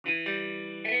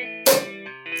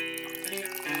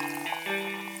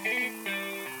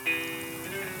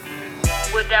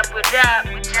What up?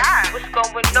 What's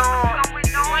going on? We're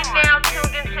now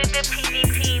tuned into the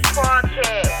PDP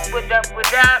podcast. What up?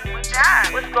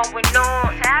 What's going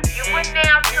on? You are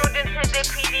now tuned into the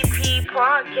PDP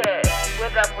podcast.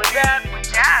 What up? What's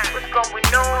going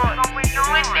on?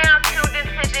 We're now tuned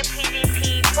into the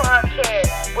PDP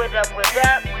podcast. What up?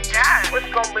 What's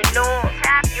going on?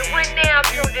 You are now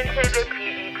tuned into the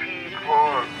PDP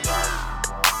podcast.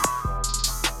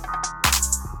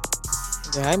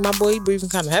 Right, my boy, you breathing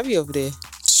kind of heavy over there.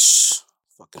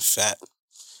 Fucking fat.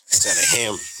 It's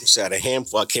had a ham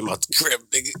before I came out the crib,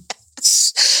 nigga.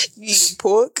 You eating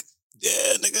pork?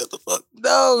 Yeah, nigga, what the fuck?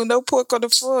 No pork on the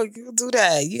floor. You don't do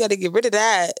that. You got to get rid of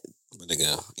that. But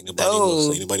nigga,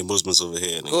 anybody Muslims over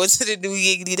here, nigga. Go to the new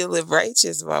year, you need to live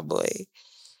righteous, my boy.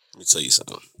 Let me tell you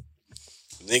something.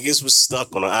 Niggas was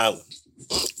stuck on an island.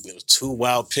 There was 2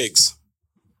 wild pigs.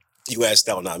 You asked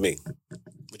out, not me.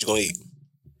 What you gonna eat?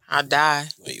 I'll die.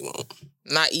 No, you won't.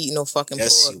 I'm not eating no fucking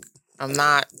pork. I'm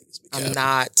not. All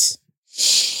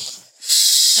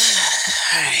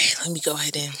right, let me go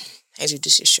ahead and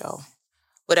introduce your show.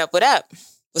 What up?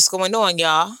 What's going on,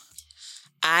 y'all?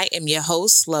 I am your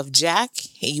host, Love Jack,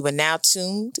 and you are now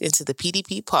tuned into the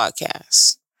PDP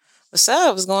podcast. What's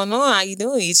up? What's going on? How you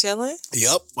doing? You chilling?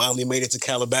 Yup. Finally made it to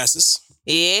Calabasas.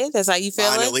 Yeah, that's how you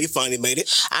feeling? Finally made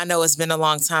it. I know it's been a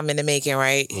long time in the making,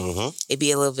 right? Mm-hmm. It'd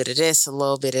be a little bit of this, a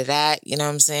little bit of that, you know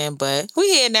what I'm saying? But we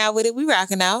here now with it. We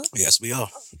rocking out. Yes, we are.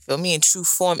 Feel me? In true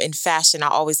form and fashion, I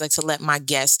always like to let my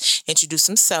guests introduce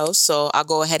themselves. So I'll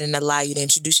go ahead and allow you to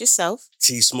introduce yourself.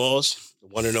 T Smalls, the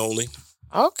one and only.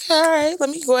 Okay, all right. Let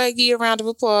me go ahead and give you a round of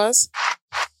applause.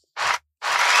 I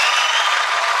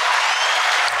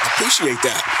appreciate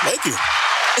that. Thank you.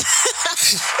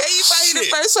 And you probably the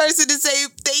first person to say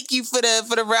thank you for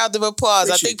the round of applause.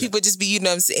 Appreciate I think people just be, you know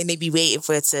what I'm saying, they be waiting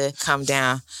for it to come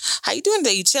down. How you doing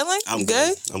today? You chilling? I'm you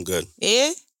good. I'm good.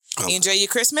 Yeah? You enjoy your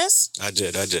Christmas? I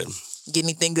did. Get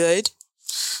anything good?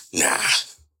 Nah.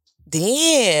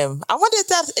 Damn. I wonder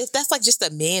if that's like just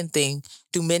a man thing.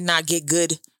 Do men not get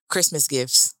good Christmas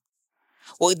gifts?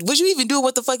 Well, would you even do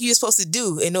what the fuck you were supposed to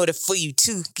do in order for you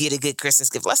to get a good Christmas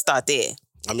gift? Let's start there.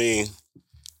 I mean...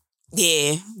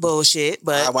 Yeah, bullshit,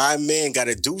 but... Why men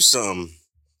gotta do something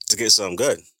to get something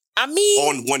good? I mean...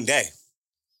 On one day.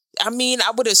 I mean,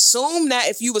 I would assume that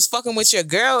if you was fucking with your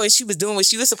girl and she was doing what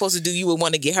she was supposed to do, you would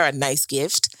want to get her a nice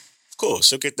gift. Of course,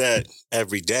 she'll get that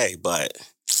every day, but...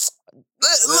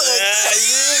 Look.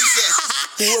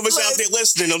 Whoever's out there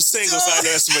listening, I'm single, so I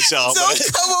know that's what y'all... Don't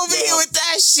come over here with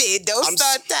that shit. Don't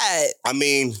start that. I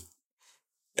mean...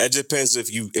 It depends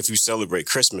if you celebrate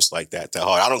Christmas like that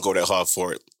hard. I don't go that hard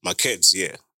for it. My kids,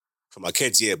 yeah. For my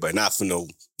kids, yeah, but not for no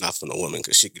woman,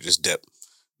 because she could just dip.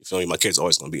 You feel me? My kids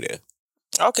always gonna be there.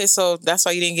 Okay, so that's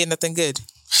why you didn't get nothing good.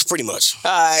 Pretty much.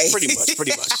 All right. Pretty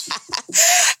much.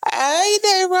 I ain't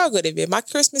nothing wrong with it, man. My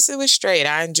Christmas, it was straight.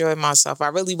 I enjoyed myself. I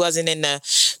really wasn't in the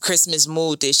Christmas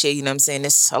mood this year, you know what I'm saying?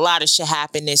 There's a lot of shit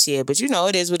happened this year, but you know,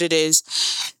 it is what it is.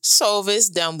 It's over, it's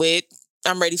done with.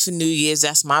 I'm ready for New Year's.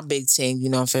 That's my big thing, you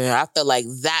know what I'm saying? I feel like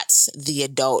that's the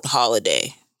adult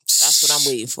holiday. That's what I'm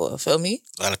waiting for. Feel me?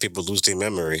 A lot of people lose their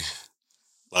memory.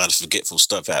 A lot of forgetful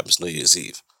stuff happens New Year's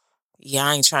Eve. Yeah,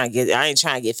 I ain't trying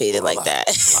to get faded like that.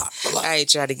 A lot. I ain't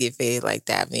trying to get faded like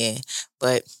that, man.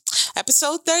 But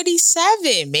episode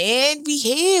 37, man. We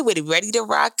here with it, ready to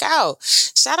rock out.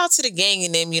 Shout out to the gang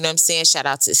and them, you know what I'm saying? Shout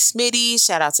out to Smitty.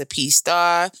 Shout out to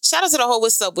P-Star. Shout out to the whole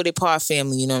What's Up With It Par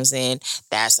family, you know what I'm saying?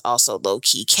 That's also Low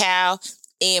Key Cal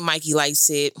and Mikey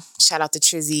Likes It. Shout out to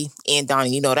Trizzy and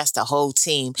Donnie. You know, that's the whole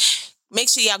team. Make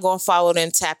sure y'all go and follow them,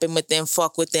 tap in with them,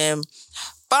 fuck with them.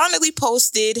 Finally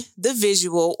posted the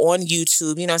visual on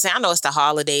YouTube. You know what I'm saying? I know it's the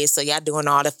holidays, so y'all doing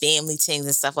all the family things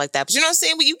and stuff like that. But you know what I'm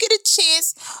saying? When you get a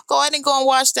chance, go ahead and go and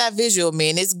watch that visual,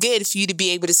 man. It's good for you to be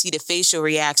able to see the facial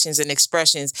reactions and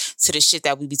expressions to the shit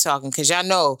that we be talking. Because y'all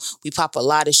know we pop a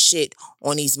lot of shit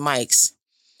on these mics.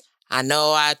 I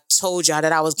know I told y'all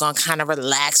that I was going to kind of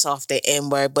relax off the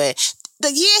N-word, but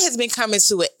the year has been coming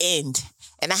to an end.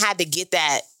 And I had to get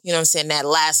that, you know what I'm saying, that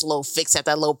last little fix at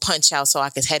that little punch out so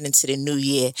I could head into the new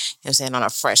year, you know what I'm saying, on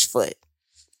a fresh foot.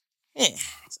 Yeah,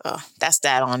 so that's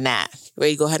that on that.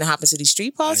 Ready to go ahead and hop into these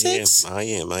street politics? I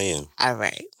am. All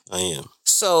right. I am.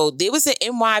 So there was an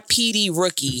NYPD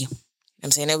rookie. You know what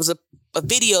I'm saying, there was a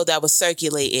video that was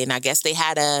circulating. I guess they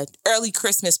had an early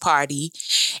Christmas party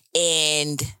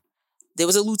and there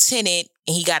was a lieutenant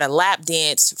and he got a lap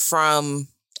dance from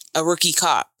a rookie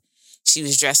cop. She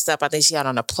was dressed up. I think she had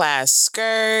on a plaid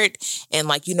skirt and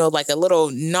like, you know, like a little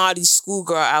naughty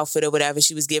schoolgirl outfit or whatever.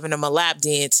 She was giving him a lap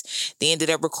dance. They ended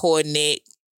up recording it.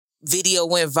 Video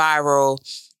went viral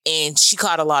and she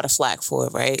caught a lot of flack for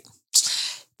it, right?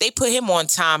 they put him on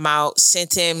timeout,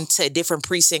 sent him to a different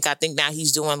precinct. I think now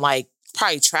he's doing like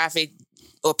probably traffic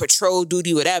or patrol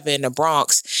duty, whatever, in the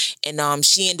Bronx. And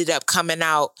she ended up coming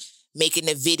out, making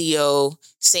a video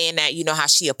saying that, you know, how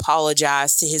she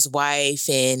apologized to his wife.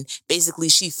 And basically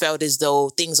she felt as though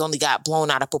things only got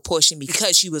blown out of proportion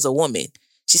because she was a woman.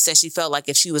 She said she felt like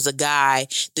if she was a guy,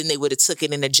 then they would have took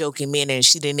it in a joking manner and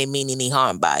she didn't mean any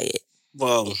harm by it.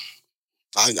 Well,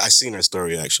 I seen her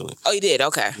story, actually. Oh, you did?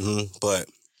 Okay. But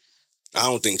I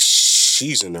don't think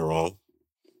she's in the wrong.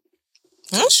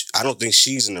 I don't think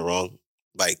she's in the wrong.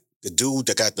 Like, the dude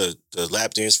that got the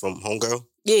lap dance from Homegirl?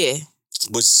 Yeah.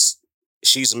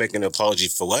 She's making an apology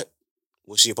for what?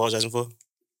 What's she apologizing for?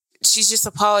 She's just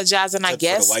apologizing, I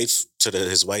guess. For the wife,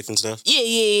 his wife and stuff?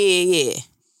 Yeah.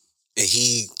 And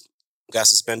he got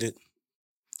suspended?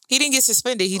 He didn't get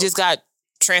suspended. He just got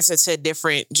transferred to a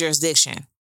different jurisdiction.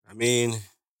 I mean,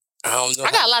 I don't know.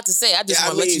 I got a lot to say. I just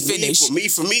want to let you finish. For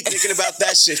me thinking about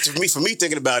that shit, for me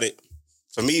thinking about it,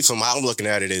 from how I'm looking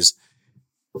at it is,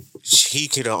 he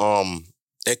could have,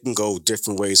 it can go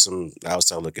different ways from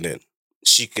outside looking in.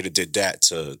 She could have did that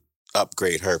to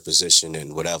upgrade her position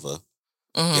and whatever.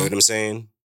 You know what I'm saying?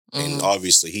 And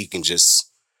obviously he can just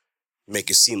make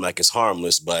it seem like it's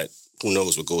harmless, but who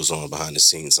knows what goes on behind the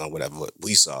scenes on whatever what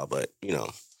we saw, but, you know,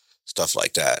 stuff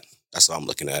like that. That's how I'm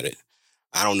looking at it.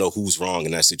 I don't know who's wrong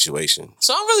in that situation.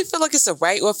 So I don't really feel like it's a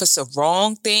right or if it's a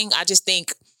wrong thing. I just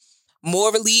think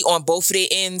morally on both of their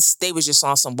ends, they was just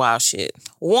on some wild shit.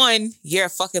 One, you're a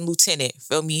fucking lieutenant,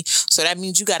 feel me? So that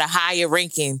means you got a higher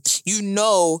ranking. You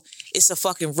know it's a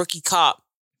fucking rookie cop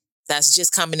that's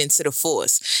just coming into the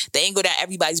force. The angle that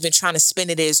everybody's been trying to spin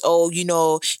it is, oh, you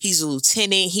know, he's a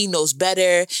lieutenant, he knows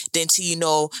better than to, you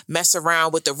know, mess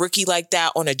around with a rookie like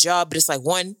that on a job. But it's like,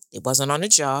 one, it wasn't on a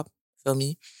job, feel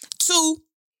me? Two,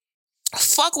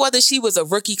 fuck whether she was a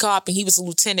rookie cop and he was a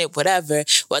lieutenant, whatever,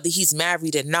 whether he's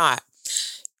married or not.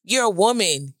 You're a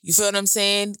woman. You feel what I'm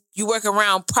saying? You work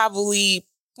around probably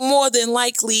more than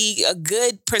likely a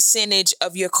good percentage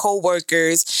of your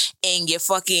coworkers and your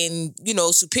fucking, you know,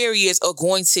 superiors are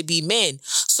going to be men.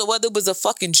 So whether it was a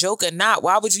fucking joke or not,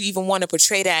 why would you even want to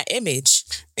portray that image?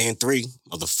 And 3,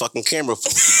 motherfucking camera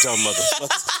phones, you dumb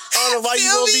motherfucker. I don't know why you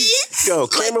gonna be... Yo,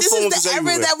 camera phones is everywhere. This is the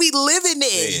era that we living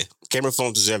in. Yeah, camera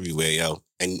phones is everywhere, yo.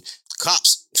 And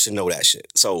cops should know that shit.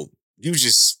 So you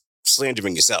just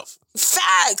slandering yourself.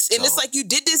 Facts. And it's like you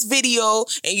did this video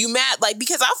and you mad, like,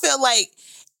 because I feel like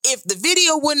if the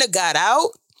video wouldn't have got out,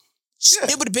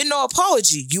 there would have been no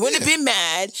apology. You wouldn't have been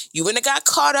mad. You wouldn't have got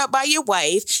caught up by your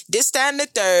wife, this, that, and the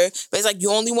third. But it's like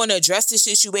you only want to address the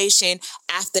situation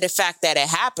after the fact that it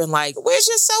happened. Like, where's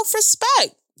your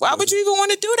self-respect? Why would you even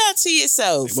want to do that to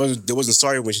yourself? It wasn't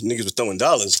sorry when niggas was throwing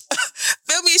dollars.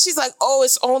 Feel me? And she's like, oh,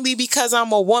 it's only because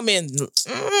I'm a woman.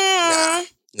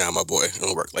 Nah, my boy. It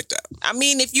don't work like that. I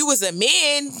mean, if you was a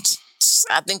man,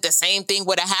 I think the same thing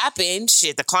would have happened.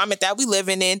 Shit, the climate that we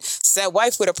living in, said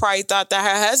wife would have probably thought that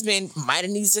her husband might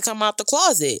have needed to come out the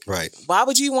closet. Right. Why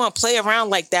would you want to play around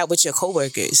like that with your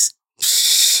coworkers?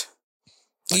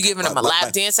 You giving them a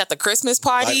lap dance at the Christmas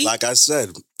party? Like I said,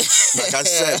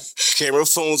 camera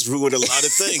phones ruined a lot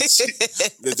of things.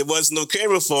 If there wasn't no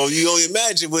camera phone, you only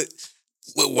imagine what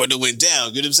would have went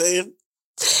down. You know what I'm saying?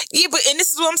 Yeah, but and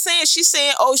this is what I'm saying. She's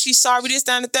saying, oh, she's sorry, this,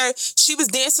 down the third. She was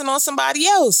dancing on somebody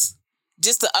else.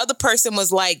 Just the other person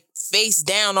was like face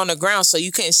down on the ground so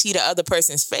you couldn't see the other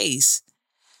person's face.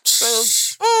 So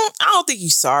I don't think you're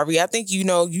sorry. I think, you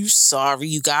know, you sorry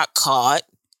you got caught.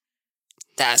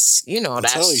 That's, you know,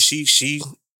 that's... I'm telling you,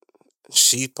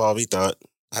 she probably thought,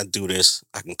 I do this,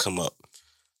 I can come up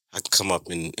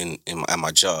at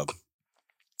my job.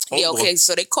 Yeah, okay,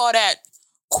 so they call that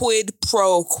quid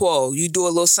pro quo. You do a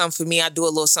little something for me, I do a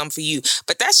little something for you.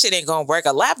 But that shit ain't gonna work.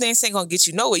 A lap dance ain't gonna get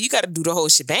you nowhere. You gotta do the whole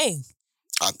shebang.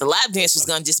 The lap dance was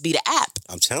gonna just be the app.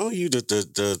 I'm telling you,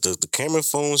 the camera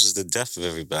phones is the death of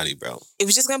everybody, bro. It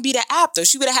was just gonna be the app, though.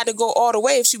 She would have had to go all the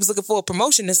way if she was looking for a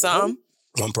promotion or something.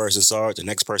 One person saw it, the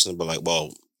next person would be like,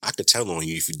 well, I could tell on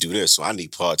you if you do this, so I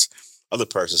need parts. Other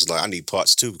person's like, I need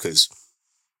parts too, because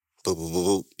boo, boo, boo,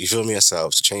 boo. You feel me? That's how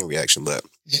it's a chain reaction, but...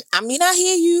 I mean, I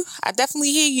hear you. I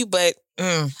definitely hear you, but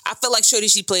I feel like Shorty,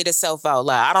 she played herself out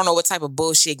loud. I don't know what type of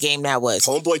bullshit game that was.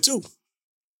 Homeboy too.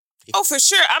 Oh, for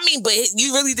sure. I mean, but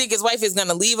you really think his wife is going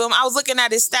to leave him? I was looking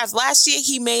at his stats. Last year,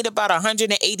 he made about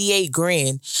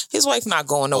 $188,000. His wife not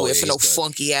going nowhere for no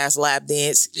funky ass lap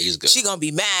dance. He's good. She going to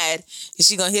be mad and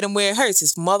she going to hit him where it hurts,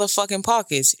 his motherfucking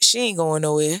pockets. She ain't going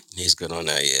nowhere. He's good on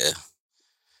that, yeah.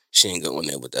 She ain't going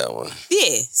there with that one.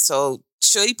 Yeah. So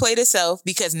Shorty played herself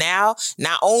because now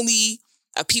not only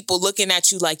are people looking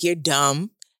at you like you're dumb,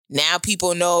 Now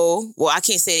people know, well, I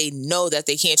can't say they know that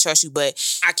they can't trust you, but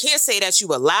I can't say that you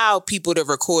allow people to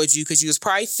record you because you was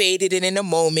probably faded and in a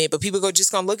moment, but people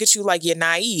just gonna look at you like you're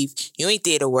naive. You ain't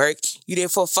there to work. You there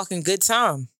for a fucking good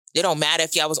time. It don't matter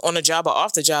if y'all was on the job or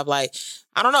off the job. Like,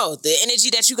 I don't know. The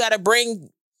energy that you gotta bring,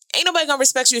 ain't nobody gonna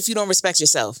respect you if you don't respect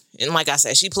yourself. And like I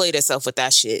said, she played herself with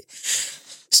that shit.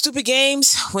 Stupid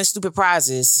games win stupid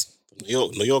prizes.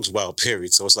 New York's wild,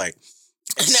 period. So it's like,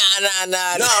 Nah. No,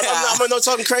 I'm not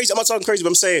talking crazy. I'm not talking crazy, but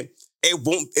I'm saying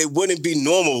it wouldn't be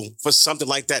normal for something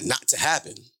like that not to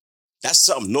happen. That's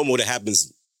something normal that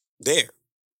happens there.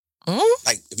 Mm-hmm.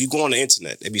 Like, if you go on the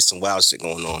internet, there be some wild shit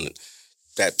going on.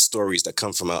 That stories that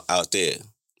come from out there,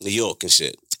 New York and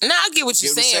shit. Nah, I get what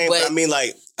you're saying, but I mean,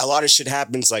 like, a lot of shit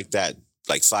happens like that,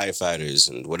 like firefighters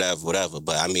and whatever.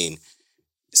 But I mean,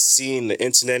 seeing the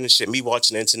internet and shit, me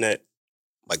watching the internet,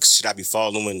 like, should I be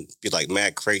following, be like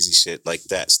mad crazy shit like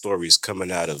that, stories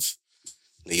coming out of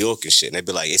New York and shit. And they'd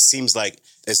be like, it seems like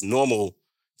it's normal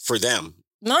for them.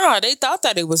 No, they thought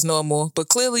that it was normal, but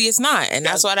clearly it's not. And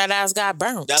that's why that ass got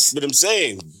burnt. That's what I'm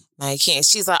saying. I can't.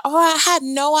 She's like, oh, I had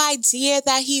no idea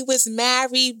that he was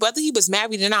married. Whether he was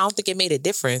married or not, I don't think it made a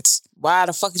difference. Why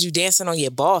the fuck is you dancing on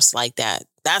your boss like that?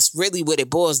 That's really what it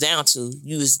boils down to.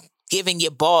 You was giving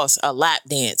your boss a lap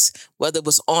dance, whether it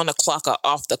was on the clock or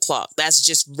off the clock. That's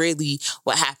just really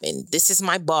what happened. This is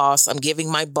my boss. I'm giving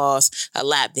my boss a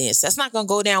lap dance. That's not going to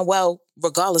go down well,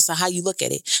 regardless of how you look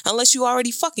at it, unless you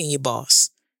already fucking your boss.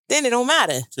 Then it don't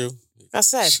matter. True. Like I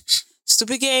said,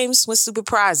 stupid games with stupid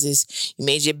prizes. You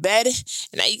made your bed,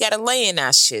 and now you got to lay in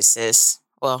that shit, sis.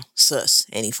 Well, sus,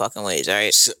 any fucking ways, all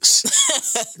right?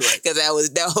 Sus. Because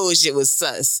that whole shit was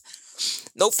sus.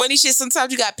 No funny shit.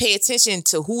 Sometimes you got to pay attention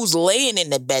to who's laying in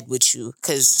the bed with you.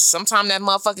 Because sometimes that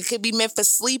motherfucker could be meant for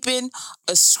sleeping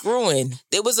or screwing.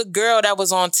 There was a girl that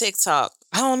was on TikTok.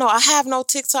 I don't know. I have no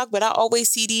TikTok, but I always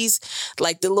see these,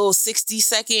 like the little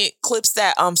 60-second clips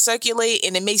that circulate,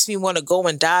 and it makes me want to go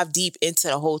and dive deep into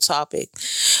the whole topic.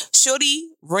 Shorty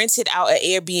rented out an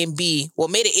Airbnb,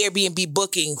 made an Airbnb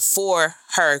booking for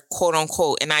her, quote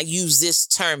unquote, and I use this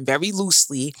term very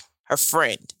loosely, her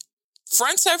friend.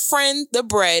 Fronts her friend the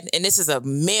bread, and this is a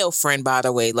male friend, by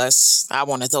the way. I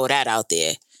want to throw that out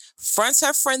there. Fronts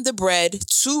her friend the bread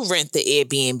to rent the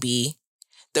Airbnb.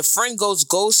 The friend goes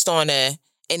ghost on her,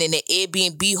 and then the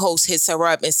Airbnb host hits her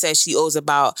up and says she owes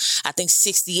about, I think,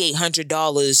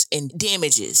 $6,800 in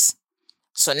damages.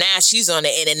 So now she's on the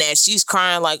internet. She's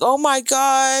crying like, oh my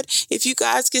God, if you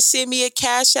guys could send me a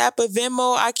Cash App or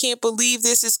Venmo, I can't believe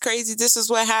this is crazy. This is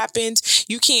what happened.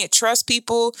 You can't trust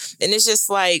people. And it's just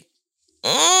like,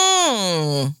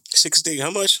 60, how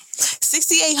much?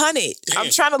 6,800. I'm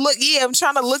trying to look. Yeah, I'm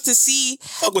trying to look to see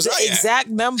the exact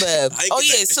number. Oh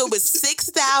yeah, so it was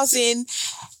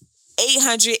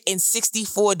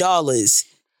 $6,864.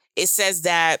 It says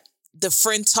that the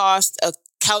friend tossed a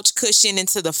couch cushion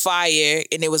into the fire,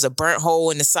 and there was a burnt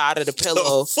hole in the side of the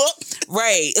pillow.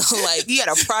 Right, like you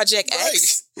got a Project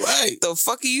X. Right. The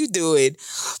fuck are you doing?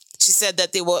 She said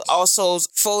that there were also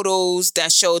photos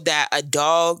that showed that a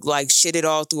dog like shitted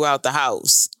all throughout the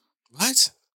house. What?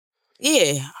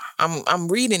 Yeah, I'm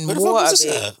reading more of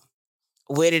it.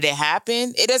 Where did it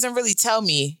happen? It doesn't really tell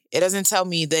me. It doesn't tell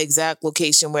me the exact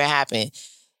location where it happened.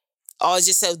 All it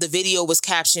just said the video was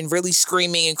captioned really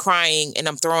screaming and crying, and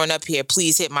I'm throwing up here.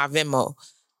 Please hit my Venmo.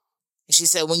 And she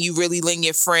said when you really lend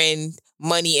your friend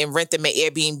money and rent them an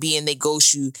Airbnb and they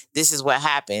ghost you, this is what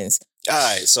happens. All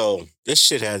right, so this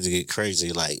shit had to get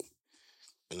crazy, like,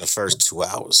 in the first 2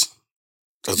 hours.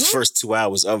 The first 2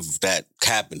 hours of that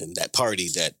happening, that party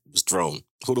that was thrown.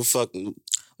 Who the fuck?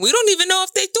 We don't even know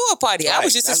if they threw a party. Right. I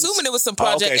was just assuming it was some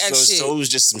Project X shit. So it was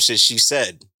just some shit she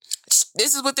said.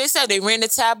 This is what they said. They ran the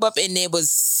tab up and there was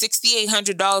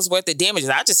 $6,800 worth of damages.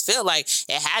 I just feel like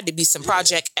it had to be some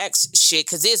Project X shit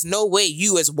because there's no way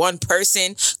you as one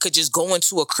person could just go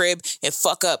into a crib and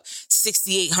fuck up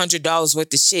 $6,800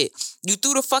 worth of shit. You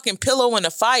threw the fucking pillow in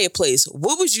the fireplace.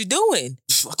 What was you doing?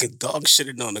 Fucking dog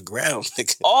shitting on the ground.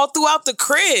 All throughout the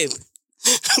crib.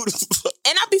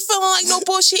 And I be feeling like no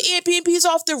bullshit Airbnbs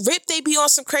off the rip. They be on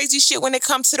some crazy shit when it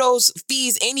comes to those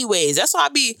fees anyways. That's why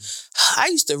I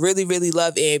used to really, really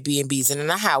love Airbnbs. And then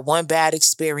I had one bad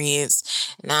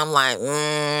experience. And I'm like,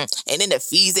 And then the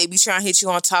fees, they be trying to hit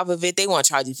you on top of it. They want to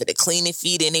charge you for the cleaning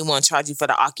fee. Then they want to charge you for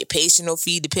the occupational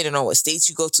fee, depending on what state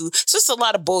you go to. So it's a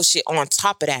lot of bullshit on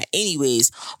top of that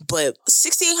anyways. But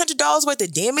 $6,800 worth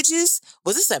of damages?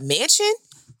 Was this a mansion?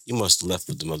 You must have left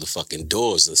with the motherfucking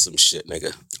doors or some shit,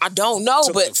 nigga. I don't know,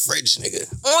 but the fridge, nigga.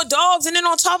 On dogs, and then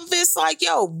on top of it, it's like,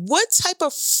 yo, what type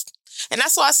of... And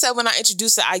that's why I said when I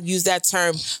introduced it, I use that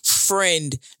term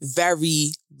friend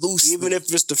very loosely. Even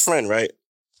if it's the friend, right?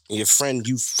 And your friend,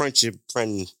 you front your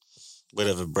friend,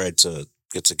 whatever, bread to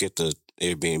get the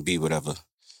Airbnb, whatever.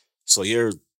 So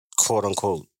your quote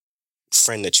unquote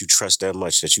friend that you trust that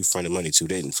much that you fronted money to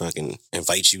didn't fucking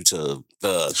invite you to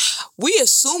the. We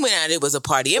assuming that it was a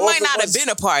party. It might not have been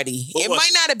a party. It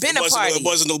might not have been a party. It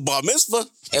wasn't no bar mitzvah.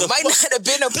 It might not have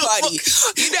been a party.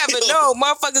 You never know.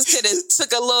 Motherfuckers could have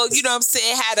took a little, you know what I'm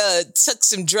saying, took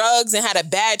some drugs and had a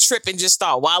bad trip and just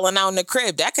start wilding out in the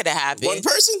crib. That could have happened. One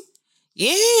person?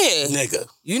 Yeah. Nigga.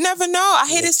 You never know. I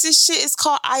hear this shit is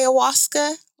called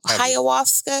ayahuasca.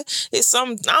 Ayahuasca. It's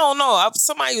some, I don't know.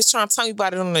 Somebody was trying to tell me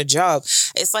about it on the job.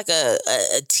 It's like a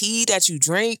tea that you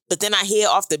drink, but then I hear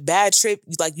off the bad trip,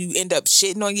 like you end up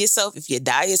shitting on yourself if your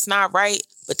diet's not right.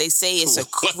 But they say it's a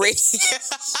crazy. The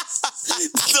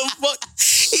fuck?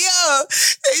 Yo,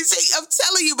 they say, I'm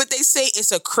telling you, but they say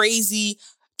it's a crazy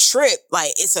trip.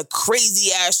 Like, it's a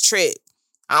crazy ass trip.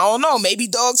 I don't know. Maybe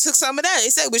dog took some of that. They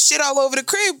said it was shit all over the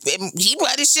crib. And he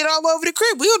let his shit all over the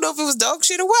crib. We don't know if it was dog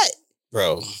shit or what.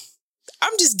 Bro.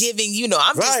 I'm just giving,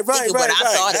 I'm just thinking what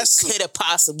I thought it could have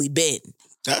possibly been.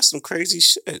 That's some crazy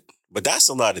shit. But that's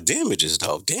a lot of damages,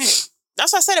 though. Damn.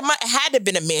 That's why I said it had to have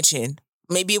been a mansion.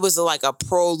 Maybe it was like a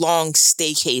prolonged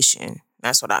staycation.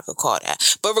 That's what I could call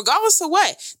that. But regardless of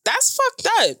what, that's fucked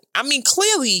up. I mean,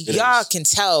 clearly, y'all can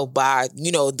tell by,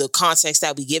 the context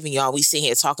that we giving y'all. We sit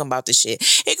here talking about this shit.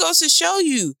 It goes to show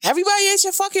you, everybody ain't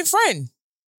your fucking friend.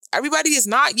 Everybody is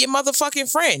not your motherfucking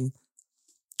friend.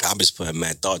 I'm just putting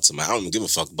mad thoughts in my. I don't even give a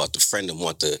fuck about the friend that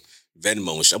want the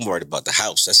Venmo and shit. I'm worried about the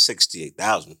house. That's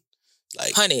 $68,000.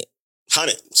 Like 100.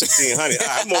 1,600.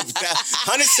 I'm over that.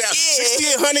 100,000.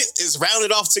 6,800 is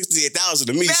rounded off 68,000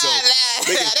 to me. Nah, so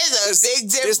that is a big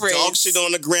difference. There's dog shit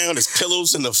on the ground. There's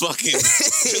pillows in the fucking.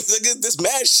 There's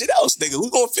mad shit else, nigga. Who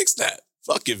gonna fix that?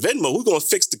 Fuck your Venmo. Who gonna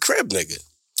fix the crib, nigga?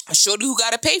 Shorty who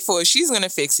gotta pay for it, she's gonna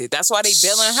fix it. That's why they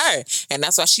billing her. And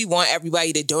that's why she want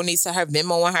everybody to donate to her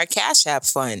Venmo and her Cash App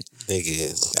fund.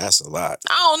 Nigga, that's a lot.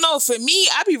 I don't know. For me,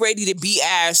 I'd be ready to be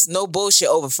asked no bullshit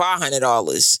over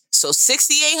 $500. So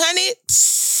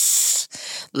 $6,800?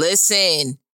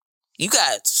 Listen, you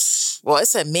got,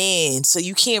 it's a man, so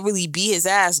you can't really be his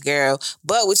ass, girl.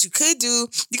 But what you could do,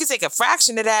 you could take a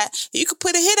fraction of that, you could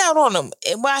put a hit out on him.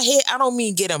 And by hit, I don't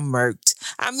mean get him murked.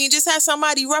 I mean, just have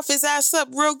somebody rough his ass up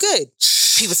real good.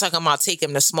 People talking about taking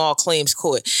him to small claims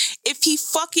court. If he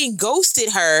fucking ghosted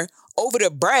her over the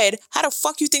bread, how the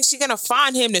fuck you think she gonna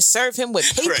find him to serve him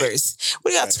with papers? Right.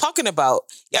 What are y'all talking about?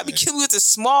 Y'all be killing with the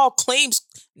small claims?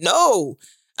 No.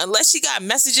 Unless she got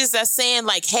messages that's saying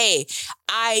like, hey,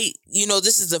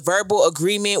 this is a verbal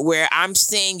agreement where I'm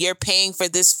saying you're paying for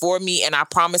this for me and I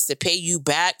promise to pay you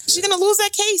back. Yeah. She's gonna lose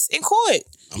that case in court.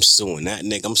 I'm suing that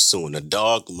nigga. I'm suing the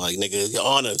dog. I'm like, nigga, Your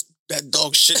Honor, that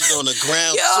dog shitting on the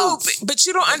ground. Yo, but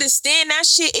you don't understand that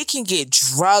shit. It can get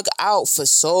drug out for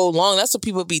so long. That's what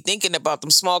people be thinking about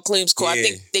them small claims court. Yeah. I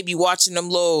think they be watching them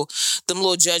little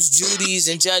Judge Judy's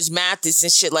and Judge Mathis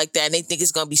and shit like that, and they think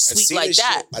it's gonna be sweet like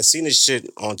that. I seen this shit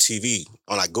on TV.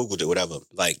 I Googled it, whatever.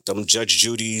 Like them Judge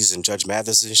Judy's and Judge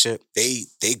Mathis and shit. They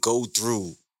go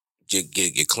through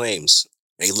your claims.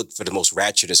 They look for the most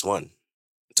ratchetest one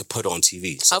to put on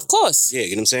TV. So, of course. Yeah,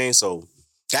 you know what I'm saying? So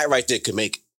that right there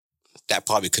that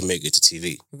probably could make it to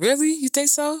TV. Really? You think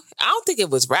so? I don't think it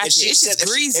was ratchet. It's just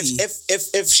greasy.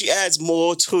 If she adds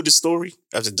more to the story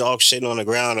of the dog shitting on the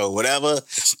ground or whatever,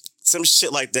 some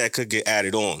shit like that could get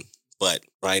added on. But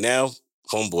right now,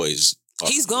 homeboys.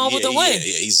 He's going with the win.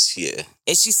 Yeah.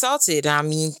 And she salted. I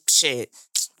mean, shit.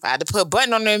 If I had to put a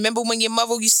button on there, remember when your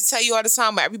mother used to tell you all the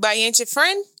time, everybody ain't your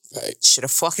friend? Right. Should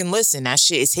have fucking listened. That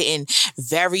shit is hitting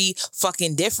very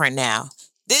fucking different now.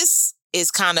 This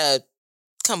is kind of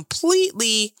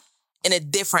completely in a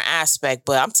different aspect,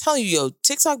 but I'm telling you,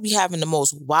 TikTok be having the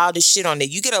most wildest shit on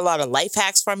it. You get a lot of life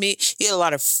hacks from it. You get a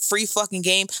lot of free fucking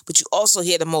game, but you also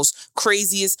hear the most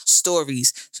craziest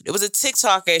stories. So there was a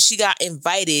TikToker. She got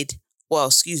uninvited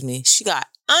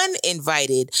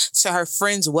to her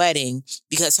friend's wedding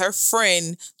because her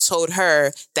friend told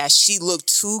her that she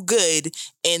looked too good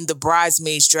in the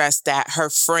bridesmaid's dress that her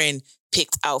friend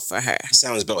picked out for her.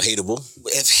 Sounds about hateable.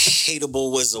 If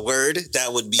hateable was a word,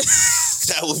 that would be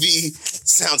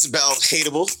sounds about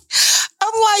hateable.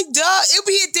 I'm like, duh, it'd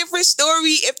be a different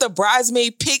story if the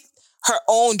bridesmaid picked her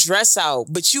own dress out.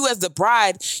 But you as the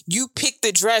bride, you picked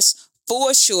the dress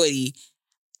for shorty.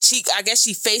 I guess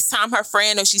she FaceTimed her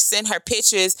friend or she sent her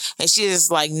pictures and she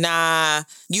was like, nah,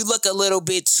 you look a little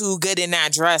bit too good in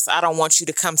that dress. I don't want you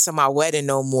to come to my wedding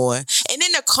no more. And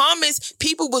in the comments,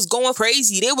 people was going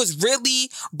crazy. There was really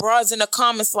bras in the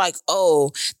comments like,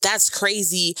 oh, that's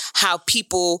crazy how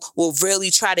people will really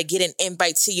try to get an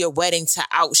invite to your wedding to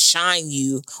outshine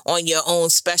you on your own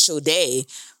special day.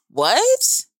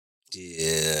 What?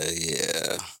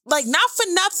 Yeah. Like, not for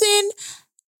nothing.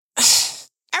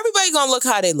 Everybody gonna look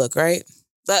how they look, right?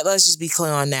 Let's just be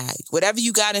clear on that. Whatever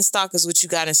you got in stock is what you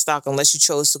got in stock, unless you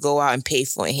chose to go out and pay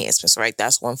for enhancements, right?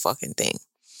 That's one fucking thing.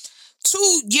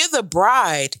 2, you're the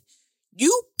bride.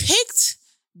 You picked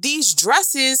these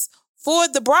dresses for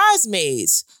the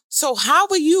bridesmaids. So how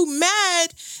are you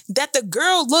mad that the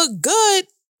girl looked good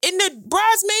in the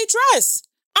bridesmaid dress?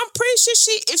 I'm pretty sure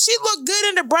if she looked good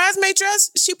in the bridesmaid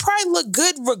dress, she probably looked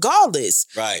good regardless.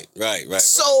 Right.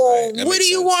 So right. What do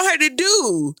you want her to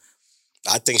do?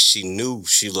 I think she knew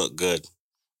she looked good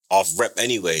off rep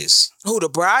anyways. Who, the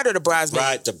bride or the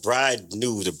bridesmaid? The bride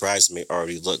knew the bridesmaid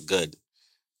already looked good.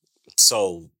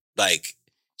 So, like,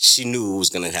 she knew it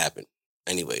was going to happen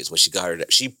anyways. When she got her,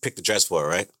 she picked the dress for her,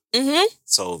 right? Mm-hmm.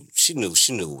 So she knew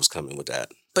what was coming with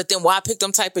that. But then why pick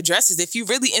them type of dresses? If you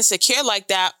really insecure like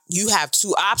that, you have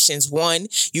 2 options. 1,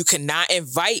 you cannot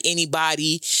invite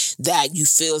anybody that you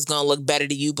feel is going to look better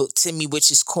to you, but to me, which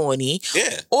is corny.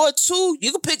 Yeah. Or 2,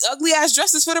 you can pick ugly ass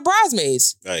dresses for the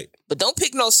bridesmaids. Right. But don't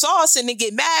pick no sauce and then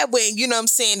get mad when, you know what I'm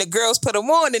saying, the girls put them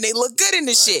on and they look good in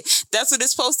the shit. That's what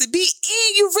it's supposed to be.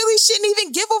 And you really shouldn't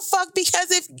even give a fuck,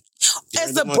 because if,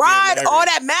 as the bride, all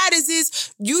that matters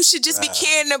is you should just be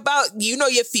caring about, you know,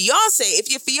 your fiance.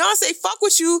 If your fiance fuck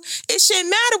with you, it shouldn't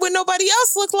matter what nobody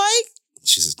else look like.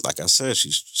 She's, like I said,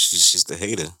 she's the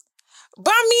hater.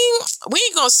 But I mean, we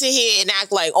ain't gonna sit here and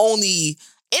act like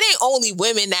it ain't only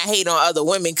women that hate on other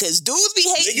women, because dudes be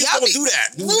hating. Niggas don't do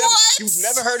that. What? You've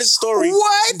never heard a story.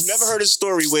 What? You've never heard a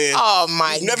story where... Oh,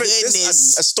 my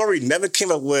goodness. A story never came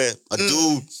up where a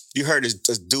dude... You heard a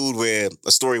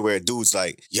story where a dude's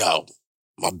like, yo,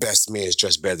 my best man is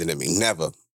dressed better than me.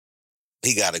 Never.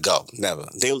 He gotta go. Never.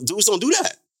 Dudes don't do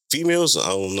that. Females, I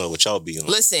don't know what y'all be on.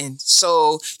 Listen,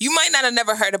 so you might not have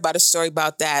never heard about a story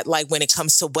about that, like when it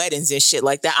comes to weddings and shit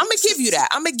like that. I'm gonna give you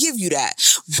that.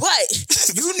 But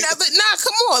you never,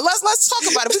 come on, let's talk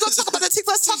about it. We're gonna talk about the things.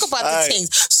 Let's talk about the things.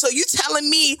 So you telling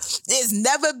me there's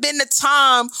never been a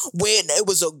time when it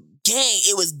was a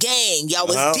gang, y'all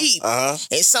was deep,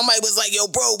 and somebody was like, yo,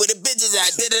 bro, where the bitches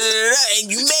at,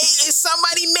 and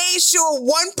somebody made sure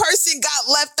one person got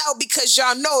left out because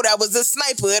y'all know that was the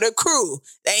sniper of the crew.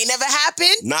 That ain't never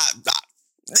happened? Not.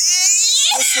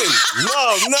 Listen,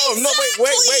 no,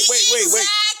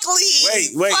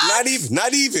 wait,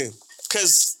 not even,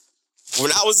 because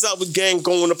when I was out with gang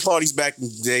going to parties back in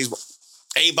the days,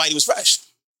 everybody was fresh.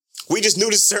 We just knew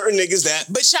there's certain niggas that...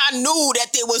 But y'all knew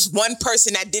that there was one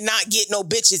person that did not get no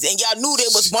bitches, and y'all knew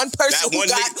there was one person who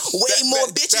got way more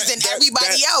bitches than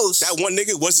everybody else. That one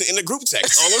nigga wasn't in the group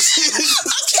text. Okay,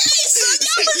 so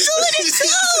y'all was doing it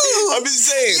too. I'm just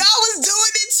saying. Y'all was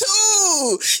doing it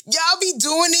too. Y'all be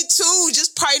doing it too.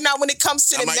 Just probably not when it comes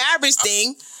to the marriage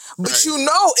thing. But you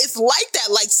know, it's like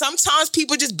that. Like, sometimes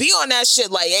people just be on that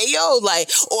shit like, hey, yo, like,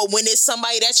 or when it's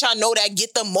somebody that y'all know that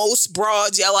get the most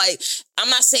broads, y'all like, I'm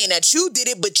not saying that you did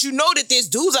it, but you know that there's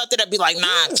dudes out there that be like,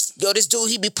 nah, yo, this dude,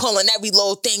 he be pulling every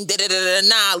little thing,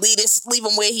 nah, leave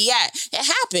him where he at. It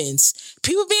happens.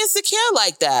 People be insecure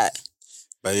like that.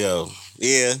 But yo,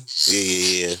 yeah.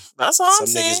 That's all I'm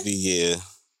saying. Some niggas be,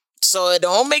 So it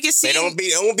don't make it seem... It don't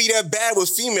be that bad with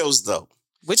females, though.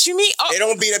 What you mean? It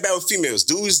don't be that bad with females.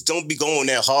 Dudes don't be going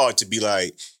that hard to be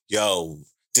like, yo,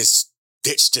 ditch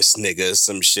this nigga or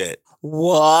some shit.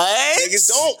 What? Niggas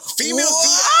don't. Females do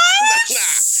that.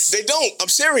 Nah, they don't. I'm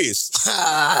serious.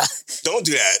 Don't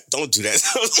do that. Don't do that.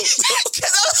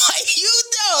 Because I'm like, you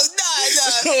know. Nah.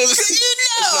 Because you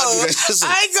know.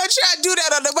 I ain't going to try to do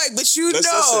that on the mic, but you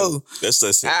know. Let's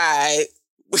listen. All right.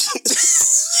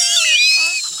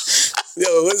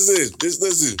 Yo, Let's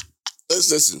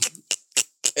listen.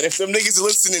 And if them niggas are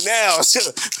listening now,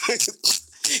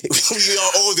 we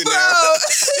all older now.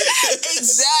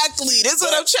 Exactly. That's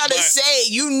what I'm trying to say.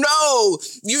 You know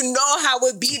how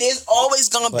it be. There's always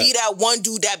gonna be that one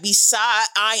dude that be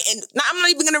side-eyeing. And I'm not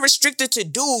even gonna restrict it to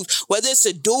dudes, whether it's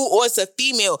a dude or it's a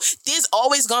female. There's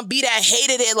always gonna be that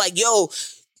hater there, like, yo,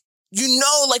 you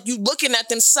know, like you looking at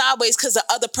them sideways because the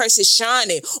other person's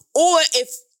shining. Or if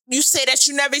you say that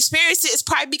you never experienced it, it's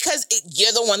probably because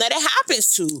you're the one that it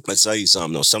happens to. Let's tell you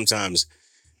something, though. Sometimes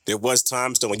there was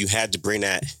times, though, when you had to bring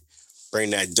that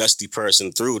dusty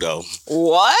person through, though.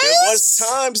 What? There was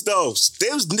times, though.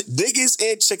 There was niggas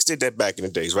and chicks did that back in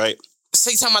the days, right?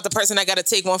 So you talking about the person that got to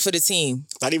take one for the team?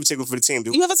 Not even take one for the team,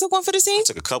 dude. You ever took one for the team? I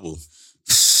took a couple.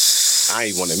 I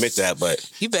ain't want to admit that, but...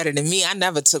 You better than me. I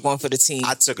never took one for the team.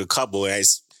 I took a couple, and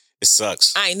it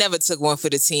sucks. I ain't never took one for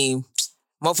the team.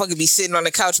 Motherfucker be sitting on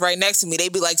the couch right next to me. They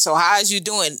be like, so how's you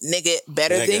doing? Nigga,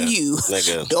 better than you.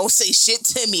 Nigga. Don't say shit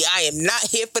to me. I am not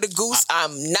here for the goose.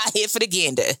 I'm not here for the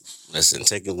gander. Listen,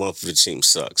 taking one for the team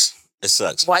sucks. It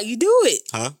sucks. Why you do it?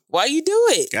 Huh? Why you do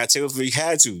it? Gotta take it for you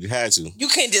had to. You had to. You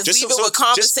can't just leave it with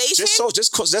conversation?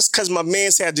 Just because my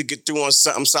man's had to get through on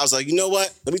something. So I was like, you know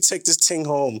what? Let me take this thing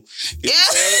home. You know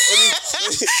what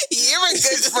I'm saying? You're a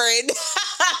good friend.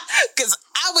 Because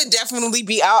I would definitely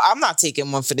be out. I'm not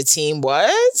taking one for the team.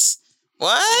 What? Be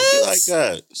like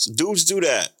that. So dudes do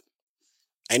that.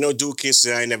 Ain't no dude can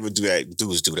say I ain't never do that.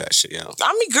 Dudes do that shit, yo.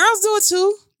 I mean, girls do it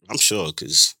too. I'm sure,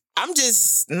 because... I'm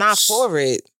just not for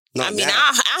it. Not I mean, now.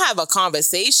 I have a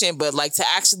conversation, but like to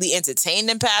actually entertain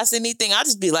them past anything, I'll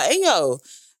just be like, hey, yo,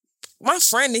 my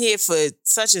friend here for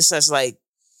such and such, like,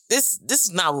 this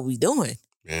is not what we doing.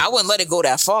 Yeah. I wouldn't let it go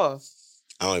that far.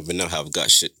 I don't even know how it got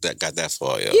that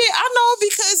far, yo. Yeah, I know,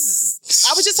 because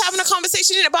I was just having a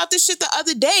conversation about this shit the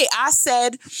other day. I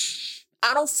said,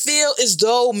 I don't feel as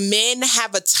though men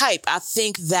have a type. I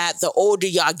think that the older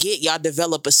y'all get, y'all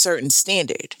develop a certain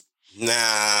standard. Nah.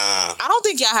 I don't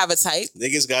think y'all have a type.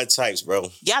 Niggas got types, bro.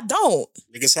 Y'all don't.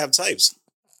 Niggas have types.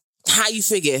 How you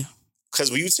figure? Because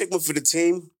when you take one for the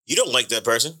team, you don't like that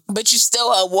person. But you still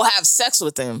will have sex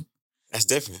with them. That's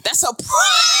different. That's a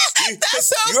problem.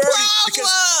 That's a problem.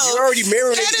 Because you already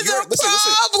marinated. That is You a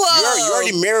problem.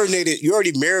 You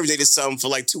already marinated something for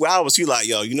like 2 hours. You like,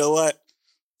 yo, you know what?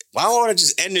 Why don't I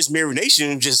just end this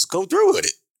marination and just go through with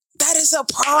it? That is a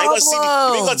problem. I ain't gonna see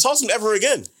you ain't gonna talk to them ever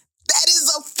again. That is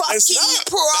a fucking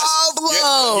problem.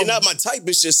 problem. You're not my type.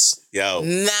 It's just, yo.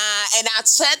 Nah, and I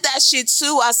said that shit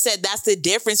too. I said that's the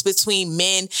difference between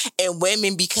men and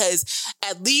women, because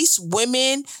at least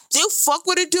women, they'll fuck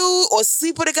with a dude or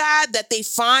sleep with a guy that they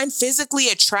find physically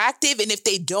attractive, and if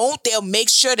they don't, they'll make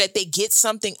sure that they get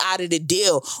something out of the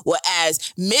deal.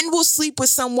 Whereas men will sleep with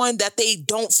someone that they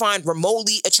don't find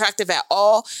remotely attractive at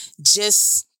all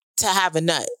just to have a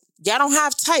nut. Y'all don't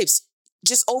have types.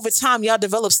 Just over time, y'all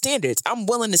develop standards. I'm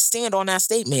willing to stand on that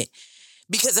statement.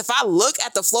 Because if I look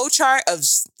at the flow chart of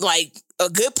like a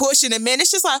good portion of men, it's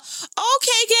just like,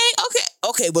 okay, gang,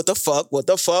 okay, what the fuck? All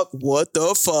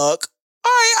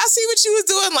right, I see what you was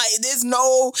doing. Like, there's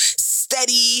no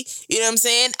steady, you know what I'm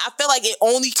saying? I feel like it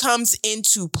only comes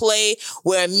into play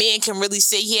where a man can really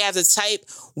say he has a type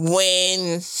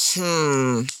when,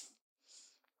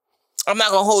 I'm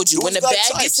not gonna hold you. When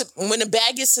the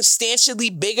bag gets substantially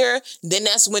bigger, then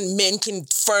that's when men can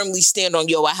firmly stand on,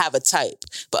 yo, I have a type.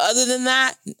 But other than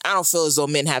that, I don't feel as though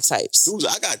men have types. Dudes,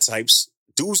 I got types.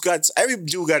 Every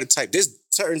dude got a type. There's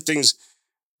certain things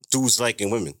dudes like in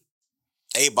women.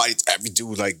 Every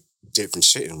dude like different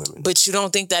shit in women. But you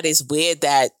don't think that it's weird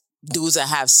that dudes that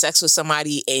have sex with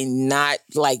somebody and not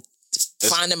like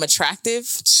find them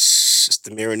attractive? It's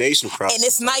the marination process. And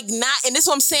it's like not, and this is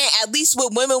what I'm saying, at least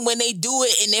with women, when they do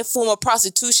it in their form of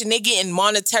prostitution, they're getting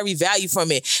monetary value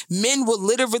from it. Men will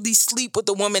literally sleep with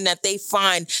a woman that they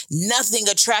find nothing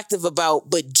attractive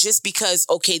about, but just because,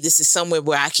 okay, this is somewhere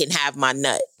where I can have my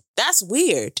nut. That's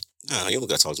weird. Nah, you don't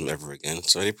got to talk to them ever again.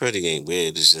 So they pretty ain't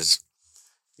weird. It's just,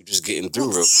 you're just getting through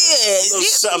real quick.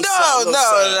 No.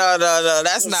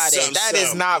 That's not it. That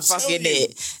is not fucking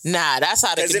it. Nah, that's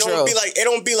how to control.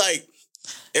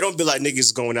 It don't be like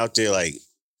niggas going out there like,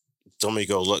 don't me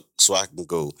go look so I can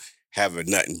go have a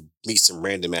nut and meet some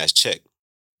random ass chick.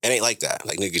 It ain't like that.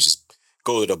 Like niggas just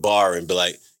go to the bar and be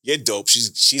like, you're dope.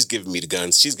 She's giving me the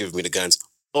guns. She's giving me the guns.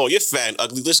 Oh, you're fat and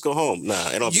ugly. Let's go home. Nah,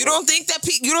 it don't. You don't think that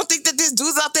there's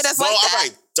dudes out there that's like that?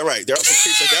 All right. There are some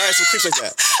creeps like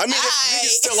that. I mean, if niggas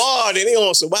still are, then they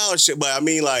on some wild shit. But I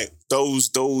mean, like those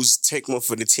take one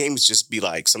for the teams just be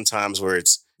like sometimes where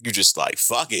it's you just like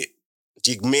fuck it.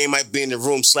 Your man might be in the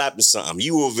room slapping something.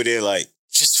 You over there like,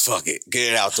 just fuck it.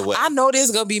 Get it out the way. I know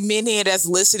there's going to be men here that's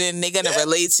listening. They're going to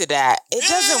relate to that. It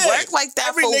doesn't work like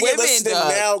that for women, listening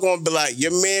now going to be like,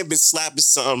 your man been slapping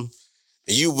something.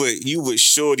 And you would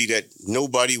shorty that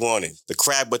nobody wanted. The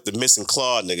crab with the missing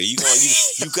claw, nigga. You got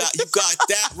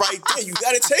that right there. You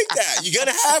got to take that. You got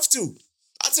to have to.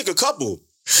 I took a couple.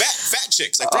 Fat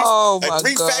chicks. Like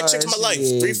three fat chicks in my life.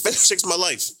 3 fat chicks in my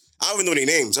life. I don't even know their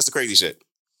names. That's the crazy shit.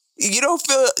 You don't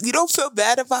feel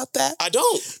bad about that? I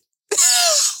don't.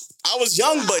 I was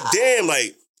young, but damn,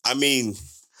 like, I mean,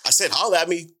 I said holler at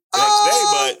me the next day,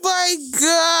 but... Oh, my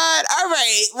God. All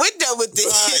right, we're done with this.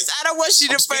 Right. I don't want you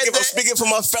to I'm speaking for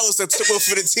my fellas that took one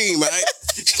for the team, all right?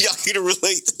 Y'all need to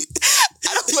relate.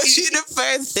 I don't want you to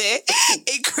further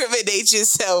incriminate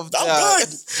yourself, dog. I'm good,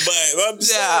 but I'm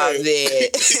sorry.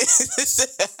 Man.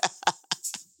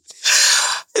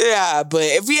 Yeah, but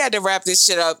if we had to wrap this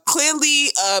shit up, clearly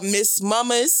Miss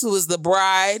Mamas, who was the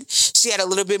bride, she had a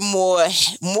little bit more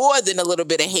than a little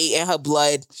bit of hate in her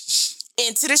blood.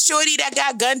 And to the shorty that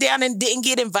got gunned down and didn't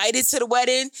get invited to the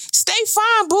wedding, stay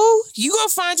fine, boo. You gonna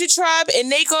find your tribe and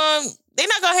they're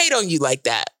not gonna hate on you like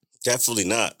that. Definitely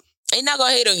not. They're not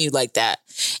gonna hate on you like that.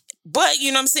 But,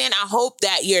 you know what I'm saying? I hope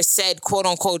that your said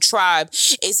quote-unquote tribe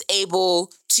is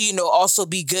able to, also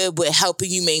be good with helping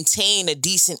you maintain a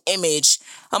decent image,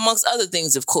 amongst other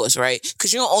things, of course, right?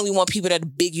 Because you don't only want people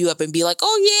that big you up and be like,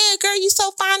 oh, yeah, girl, you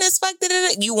so fine as fuck.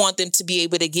 You want them to be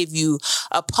able to give you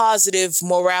a positive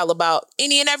morale about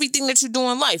any and everything that you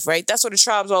do in life, right? That's what a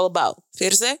tribe's all about.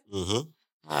 Fair to say? Mm-hmm.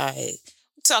 All right.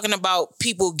 Talking about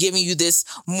people giving you this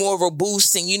moral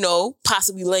boost and,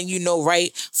 possibly letting you know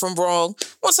right from wrong. I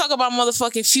want to talk about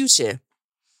motherfucking Future.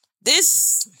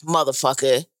 This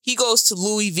motherfucker, he goes to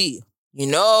Louis V. You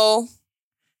know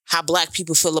how black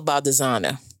people feel about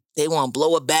designer. They want to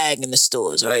blow a bag in the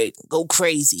stores, right? Go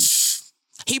crazy.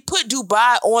 He put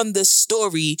Dubai on the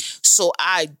story, so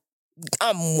I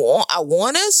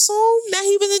want to assume that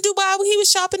he was in Dubai when he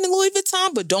was shopping in Louis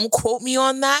Vuitton, but don't quote me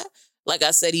on that. Like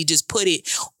I said, he just put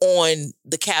it on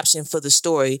the caption for the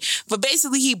story. But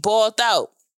basically, he balled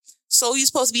out. So he's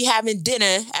supposed to be having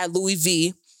dinner at Louis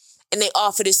V, and they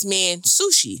offer this man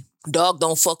sushi. Dog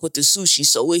don't fuck with the sushi,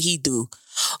 so what he do?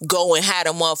 Go and have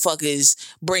the motherfuckers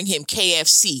bring him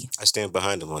KFC. I stand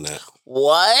behind him on that.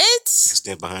 What? I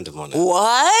stand behind him on that. What?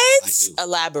 I do.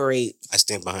 Elaborate. I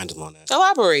stand behind him on that.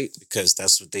 Elaborate. Because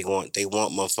that's what they want. They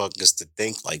want motherfuckers to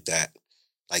think like that.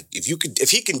 Like, if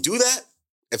he can do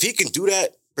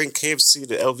that, bring KFC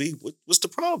to LV, what's the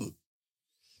problem?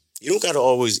 You don't got to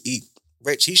always eat.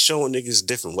 Rich, he's showing niggas a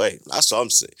different way. That's all I'm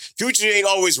saying. Future ain't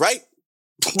always right,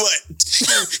 but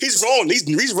he's wrong.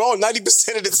 He's wrong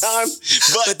 90% of the time.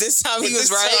 But this time he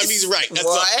was right. This time he's right. That's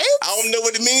what? I don't know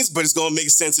what it means, but it's going to make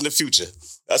sense in the future.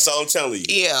 That's all I'm telling you.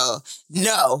 Yeah.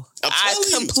 No. I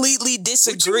completely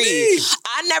disagree.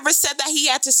 I never said that he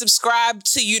had to subscribe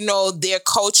to, their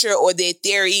culture or their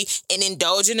theory and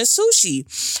indulge in a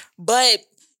sushi. But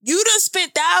you done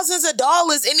spent thousands of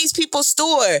dollars in these people's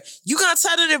store. You gonna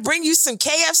tell them to bring you some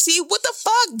KFC? What the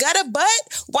fuck? Got a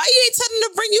butt? Why you ain't telling them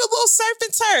to bring you a little surf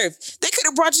and turf? They could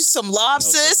have brought you some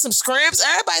lobsters, some scrimps.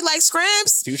 Everybody likes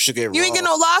scrimps. Future get raw. You ain't get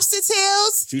no lobster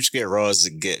tails? Future get raw as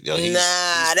it get. Yo,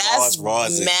 that's raw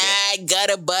as mad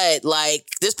gutter butt. Like,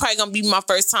 this probably gonna be my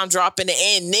first time dropping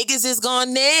it in. Niggas is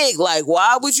gonna nig. Like,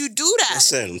 why would you do that?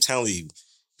 Listen, I'm telling you.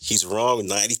 He's wrong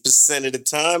 90% of the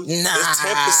time.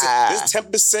 Nah. There's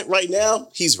 10% right now.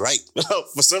 He's right.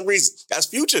 For some reason. That's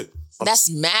Future. That's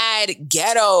mad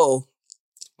ghetto.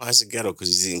 Why is it ghetto? Because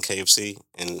he's eating KFC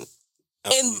and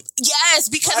yes,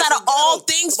 because out of all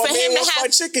things for him to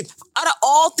have chicken. Out of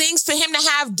all things for him to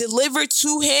have delivered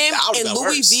to him in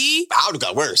Louis V. I would have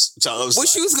got worse.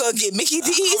 Wish you was gonna get Mickey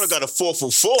D's. I would have got a 4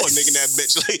 for 4 nigga in that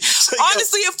bitch.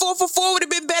 Honestly, a 4 for 4 would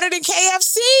have been better than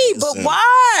KFC. But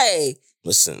why?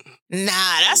 Listen. Nah,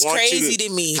 that's crazy to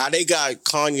me. How they got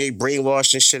Kanye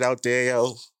brainwashed and shit out there,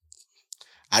 yo.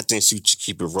 I think you should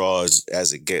keep it raw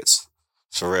as it gets.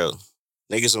 For real.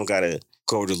 Niggas don't gotta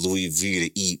go to Louis V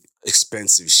to eat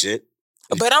expensive shit.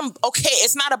 But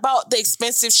it's not about the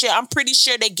expensive shit. I'm pretty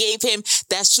sure they gave him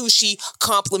that sushi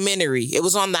complimentary. It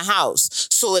was on the house.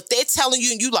 So if they're telling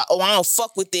you and you like, oh, I don't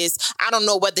fuck with this, I don't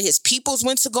know whether his peoples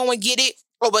went to go and get it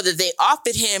or whether they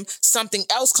offered him something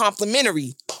else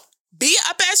complimentary. Be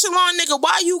up echelon, nigga.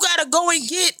 Why you gotta go and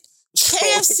get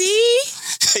KFC?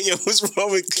 Yo, what's wrong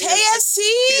with KFC?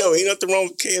 Yo, ain't nothing wrong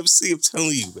with KFC, I'm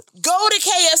telling you. Go to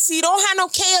KFC. Don't have no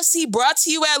KFC brought to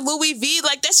you at Louis V.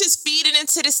 Like, that's just feeding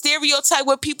into the stereotype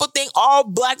where people think all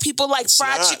black people like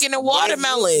fried chicken and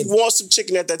watermelon. You want some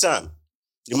chicken at that time.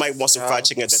 You might want some fried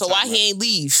chicken at that time. So why he ain't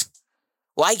leave?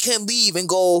 Why he couldn't leave and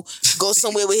go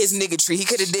somewhere with his nigga tree? He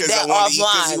could have did that offline.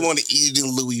 Because he wanted to eat it in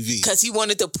Louis V. Because he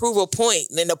wanted to prove a point,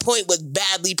 and the point was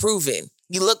badly proven.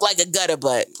 You look like a gutter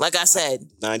butt, like I said.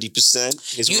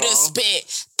 90% is you wrong. done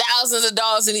spent thousands of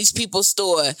dollars in these people's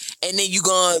store, and then you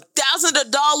gone thousands of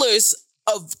dollars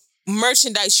of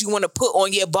merchandise you want to put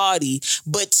on your body,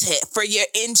 but for your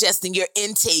ingest and your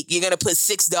intake, you're going to put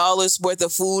 $6 worth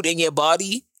of food in your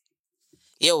body?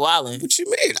 You're wildin'. What you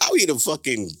mean? I'll eat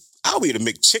a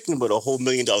McChicken with a whole $1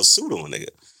 million suit on, nigga.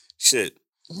 Shit.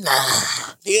 Nah.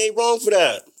 He ain't wrong for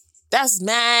that. That's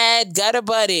mad gutter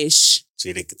buttish.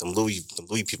 See, them Louis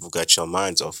people got your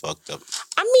minds all fucked up.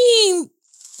 I mean,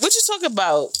 what you talking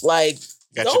about? Like,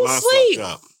 don't sleep.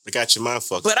 Fucked up. They got your mind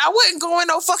fucked up. But I wouldn't go in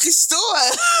no fucking store.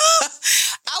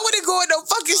 I wouldn't go in no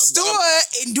fucking store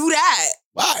and do that.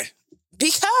 Why?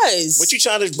 Because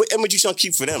what image you trying to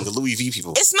keep for them, the Louis V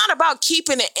people? It's not about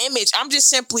keeping an image. I'm just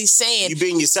simply saying you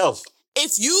being yourself.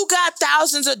 If you got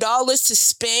thousands of dollars to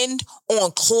spend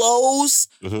on clothes,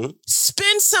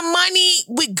 spend some money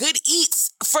with good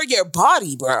eats for your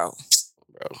body, bro.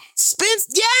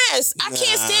 Yes. I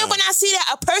can't stand when I see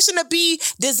that a person to be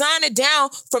designer down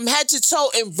from head to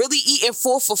toe and really eating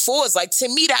 4 for $4s. Like, to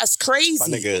me, that's crazy. My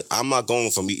nigga, I'm not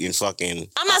going from eating fucking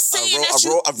I'm not saying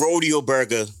a rodeo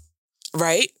burger.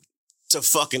 Right. To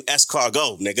fucking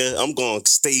escargot, nigga. I'm going to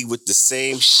stay with the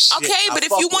same shit. Okay, but if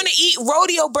you want to eat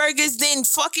rodeo burgers, then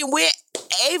fucking wear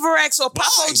Averex or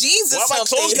Paco jeans or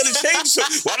something. Why my clothes got to change?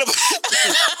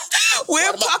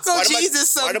 Wear Paco jeans or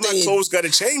something. Why do my clothes got to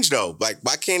change, though? Like,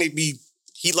 why can't it be,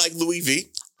 he like Louis V?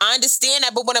 I understand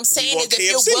that, but what I'm saying is if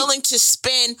you're willing to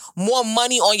spend more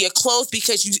money on your clothes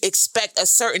because you expect a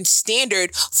certain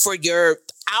standard for your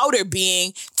outer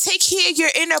being, take care of your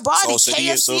inner body.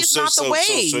 KFC is not the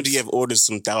way. So do you have ordered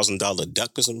some $1,000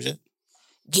 duck or some shit?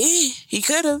 Yeah, he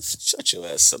could have. Shut your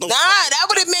ass up. That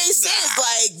would have made sense.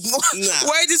 Like,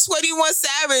 where's the 21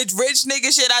 Savage, rich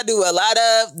nigga shit I do a lot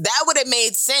of? That would have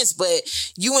made sense. But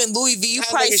you and Louis V, you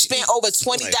probably spent over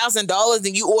 $20,000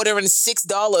 and you ordering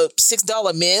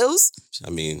 $6 meals. I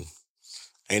mean,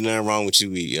 ain't nothing wrong with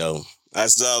you eat, yo.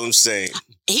 That's all I'm saying.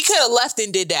 He could have left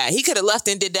and did that. He could have left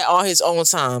and did that on his own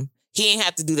time. He ain't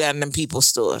have to do that in them people's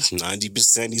stores.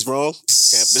 90% he's wrong,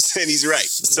 10% he's right.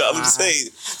 That's all I'm saying.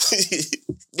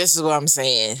 This is what I'm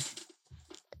saying.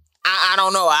 I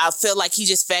don't know. I feel like he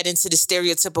just fed into the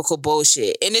stereotypical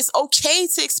bullshit. And it's okay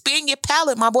to expand your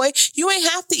palate, my boy. You ain't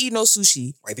have to eat no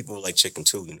sushi. White people like chicken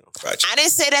too, you know. I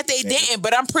didn't say that they didn't,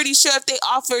 but I'm pretty sure if they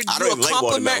offered you a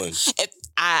compliment.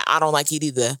 I don't like it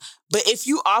either. But if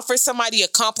you offer somebody a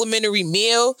complimentary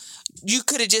meal, you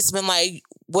could have just been like,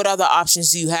 what other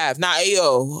options do you have? Now,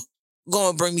 yo, go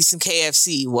and bring me some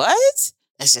KFC. What?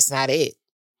 That's just not it.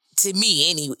 To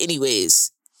me,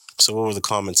 anyways. So what were the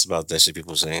comments about that shit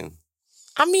people saying?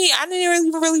 I mean, I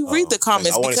didn't really read the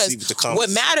comments because what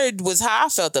mattered was how I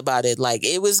felt about it. Like,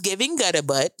 it was giving gutter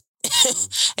butt.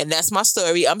 And that's my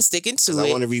story. I'm sticking to it.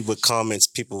 I want to read what comments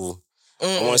people...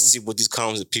 I want to see what these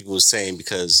comments that people are saying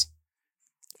because...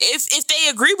 If they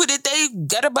agree with it, they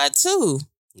gutter butt too.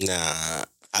 Nah,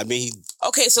 I mean...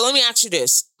 Okay, so let me ask you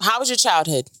this. How was your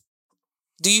childhood?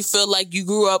 Do you feel like you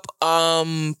grew up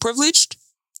privileged?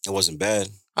 It wasn't bad.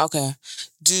 Okay.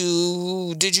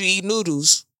 Did you eat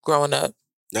noodles growing up?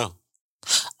 No.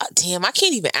 Damn, I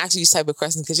can't even ask you these type of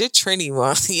questions because you're Trini,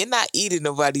 man. You're not eating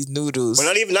nobody's noodles. But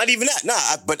not even that.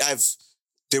 Nah,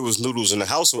 there was noodles in the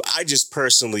house. So I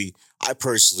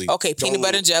personally. Okay, peanut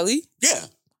butter and jelly? Yeah.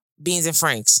 Beans and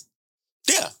Franks?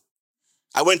 Yeah.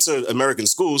 I went to American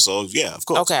school, so yeah, of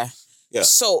course. Okay. Yeah.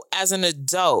 So as an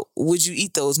adult, would you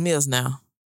eat those meals now?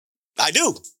 I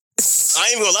do. I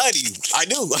ain't even gonna lie to you. I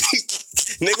do.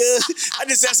 Nigga, I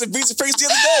just had some beans and Franks the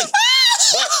other day.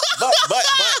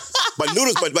 But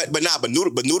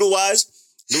noodle wise,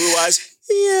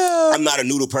 yeah. I'm not a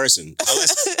noodle person.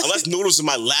 Unless noodles are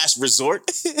my last resort.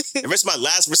 If it's my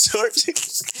last resort,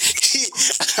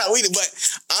 I'll eat it. But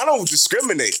I don't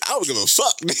discriminate. I don't give a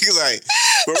fuck. Niggas like,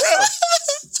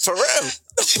 for real.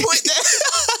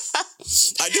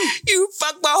 I do. You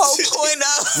fucked my whole point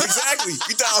up. Exactly.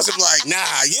 You thought I was like,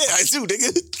 nah, yeah, I do,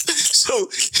 nigga. So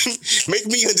make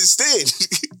me understand.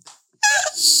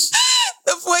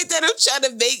 The point that I'm trying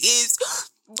to make is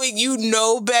when you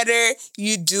know better,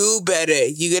 you do better.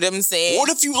 You get what I'm saying? What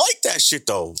if you like that shit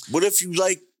though? What if you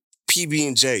like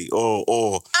PB&J or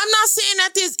I'm not saying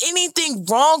that there's anything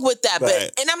wrong with that,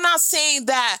 but I'm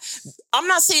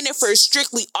not saying it for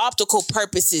strictly optical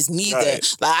purposes neither.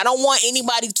 Right. Like, I don't want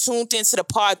anybody tuned into the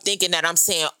pod thinking that I'm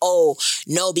saying, oh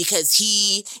no, because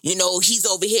he's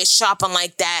over here shopping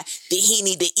like that, then he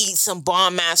need to eat some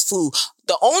bomb ass food.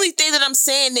 The only thing that I'm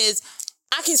saying is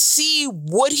I can see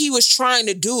what he was trying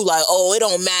to do. Like, oh, it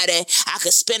don't matter. I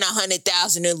could spend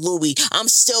 $100,000 in Louis. I'm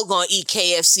still gonna eat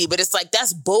KFC. But it's like,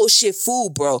 that's bullshit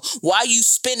food, bro. Why you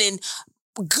spending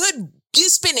you're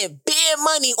spending bare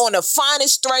money on the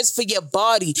finest threads for your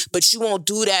body, but you won't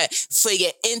do that for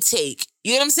your intake.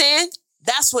 You know what I'm saying?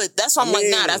 That's why I'm like,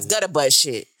 nah, that's gutter butt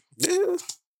shit. Yeah.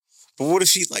 But what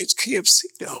if he likes KFC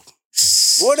though?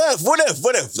 What if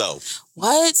though?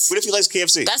 What if he likes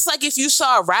KFC? That's like if you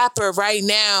saw a rapper right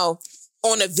now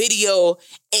on a video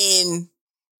and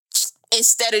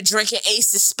instead of drinking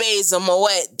Ace of Spades or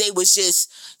Moet, they was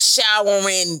just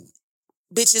showering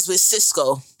bitches with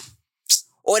Cisco.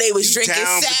 Or they was drinking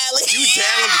Sally.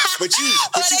 But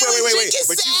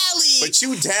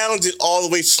you downed it all the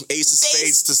way from Ace of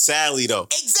Spades to Sally though.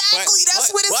 Exactly,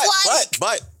 that's what it's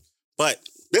like. But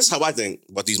this is how I think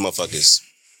about these motherfuckers.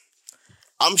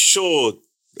 I'm sure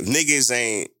niggas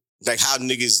ain't like how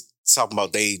niggas talking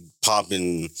about they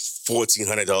popping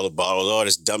 $1,400 bottles, all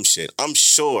this dumb shit. I'm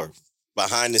sure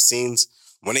behind the scenes,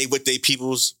 when they with their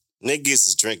peoples, niggas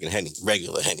is drinking Henny,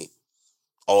 regular Henny.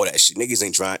 All that shit. Niggas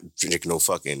ain't drinking no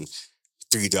fucking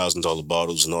 $3,000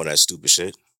 bottles and all that stupid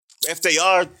shit. If they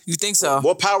are, you think so?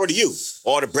 More power to you.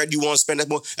 All the bread you want to spend,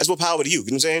 that's more power to you. You know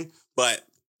what I'm saying? But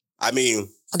I mean,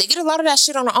 they get a lot of that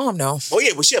shit on the arm though. Oh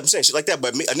yeah, but shit, I'm saying shit like that.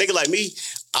 But a nigga like me,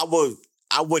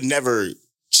 I would never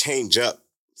change up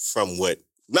from what.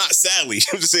 Not sadly,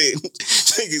 I'm just saying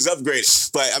niggas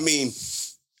upgraded. But I mean,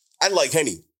 I like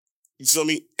Henny. You feel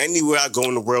me? Anywhere I go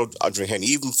in the world, I'll drink Henny.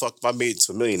 Even fuck if I made it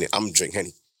to $1 million, I'm gonna drink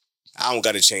Henny. I don't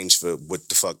gotta change for what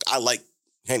the fuck. I like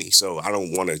Henny, so I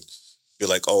don't want to be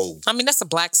like, oh. I mean, that's a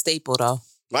black staple though.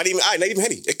 Not even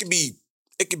Henny. It could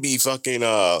be fucking.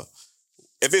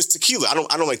 If it's tequila, I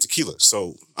don't like tequila,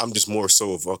 so I'm just more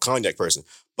so of a cognac person.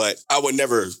 But I would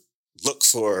never look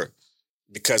for,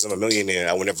 because I'm a millionaire,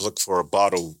 I would never look for a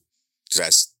bottle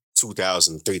that's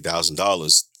 $2,000,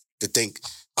 $3,000 to think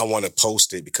I want to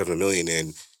post it because I'm a millionaire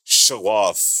and show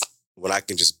off when I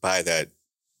can just buy that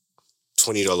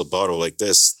 $20 bottle like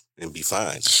this and be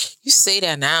fine. You say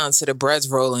that now until the bread's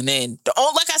rolling in.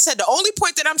 Like I said, the only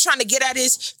point that I'm trying to get at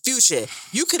is Future.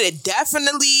 You could have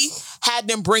definitely had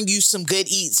them bring you some good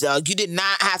eats, dog. You did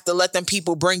not have to let them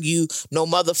people bring you no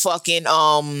motherfucking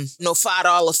no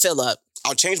 $5 fill up.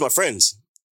 I'll change my friends.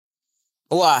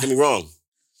 Why? Don't get me wrong.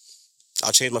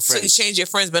 I'll change my friends. So you change your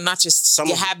friends, but not just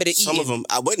your habit of eating. Some of them,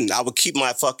 I wouldn't. I would keep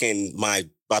my fucking, my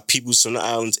peoples from the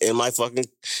islands in my fucking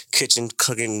kitchen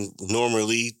cooking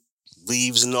normally,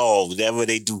 leaves and all. Whatever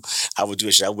they do, I would do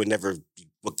it. I would never be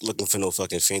looking for no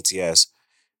fucking fancy ass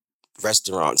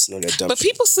restaurants. No, that dumb But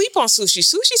shit. people sleep on sushi.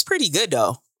 Sushi's pretty good,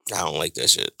 though. I don't like that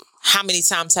shit. How many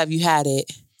times have you had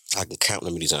it? I can count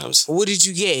how many times. What did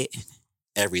you get?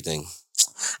 Everything.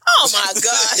 Oh my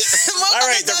God. All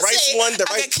right, the rice one.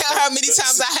 I can count how many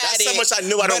times I had it. That's how much I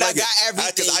knew I don't like it. I got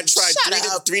everything. I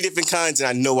tried three different kinds and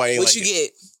I know I ain't like it. What you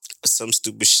get? Some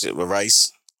stupid shit with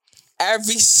rice.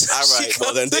 Every sushi. All right,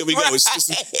 well then there we go.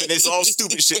 It's all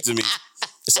stupid shit to me.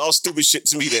 It's all stupid shit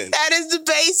to me then. That is the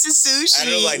base of sushi. I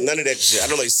don't like none of that shit. I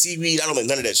don't like seaweed. I don't like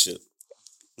none of that shit.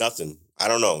 Nothing. I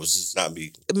don't know. It's just not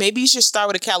me. Maybe you should start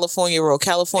with a California roll.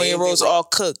 California rolls all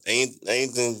cooked.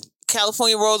 Anything.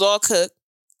 California rolls all cooked.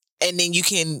 And then you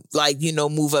can,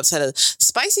 move up to the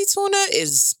spicy tuna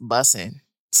is bussin'.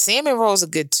 Salmon rolls are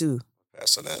good too.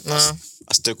 That's on that.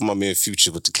 I stick with my man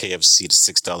Future with the KFC,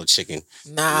 the $6 chicken.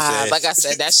 Nah, like I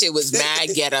said, that shit was mad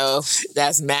ghetto.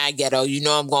 That's mad ghetto. You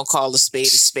know I'm gonna call a spade a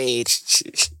spade.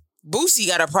 Boosie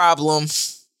got a problem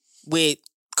with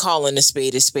calling a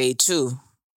spade too.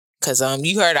 Cause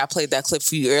you heard I played that clip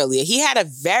for you earlier. He had a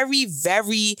very,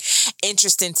 very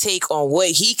interesting take on what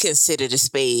he considered a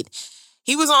spade.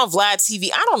 He was on Vlad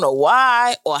TV. I don't know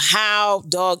why or how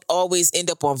dog always end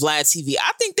up on Vlad TV.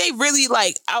 I think they really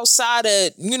outside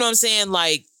of, you know what I'm saying,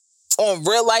 on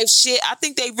real life shit, I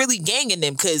think they really ganging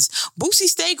them because Boosie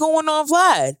stay going on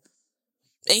Vlad.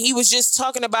 And he was just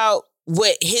talking about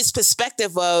what his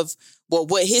perspective was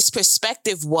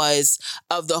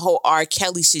of the whole R.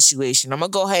 Kelly situation. I'm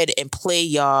going to go ahead and play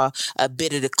y'all a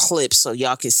bit of the clip so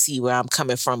y'all can see where I'm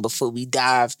coming from before we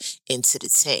dive into the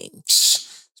thing.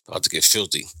 About to get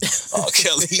filthy. R.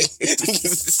 Kelly.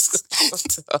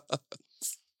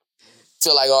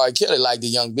 Feel like R. Kelly like the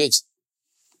young bitch.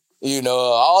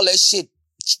 All that shit,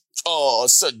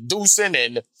 seducing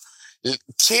and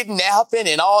kidnapping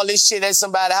and all this shit at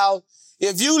somebody's house.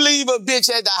 If you leave a bitch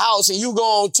at the house and you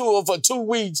go on tour for 2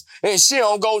 weeks and she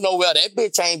don't go nowhere, that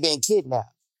bitch ain't been kidnapped.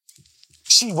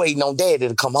 She waiting on daddy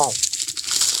to come home.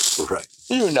 Right.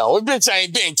 A bitch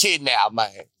ain't been kidnapped,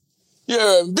 man.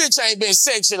 Yeah, bitch ain't been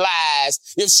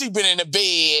sexualized if she been in the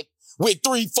bed with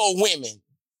 3-4 women.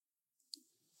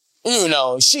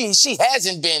 She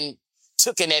hasn't been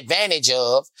taken advantage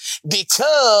of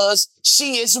because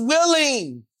she is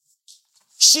willing.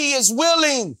 She is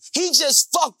willing. He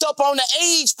just fucked up on the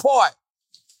age part.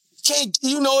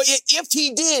 If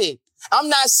he did it, I'm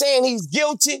not saying he's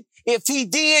guilty. If he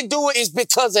did do it, it's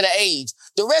because of the age.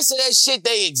 The rest of that shit,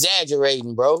 they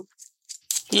exaggerating, bro.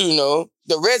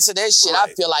 The rest of that shit, right.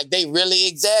 I feel like they really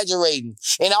exaggerating.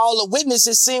 And all the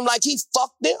witnesses seem like he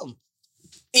fucked them.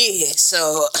 Yeah,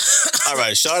 so... All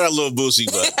right, shout out Lil Boosie,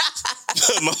 but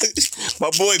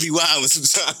my boy be wilding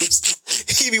sometimes.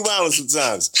 He be wilding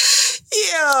sometimes.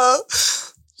 Yeah.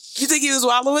 You think he was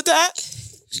wilding with that?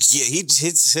 Yeah,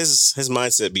 his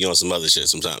mindset be on some other shit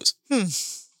sometimes.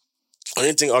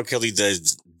 Anything R. Kelly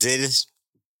has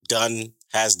done,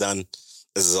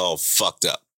 this is all fucked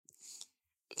up.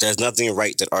 There's nothing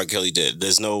right that R. Kelly did.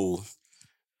 There's no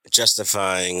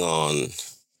justifying on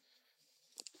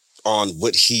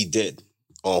what he did,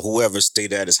 on whoever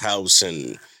stayed at his house,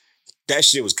 and that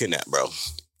shit was kidnapped, bro.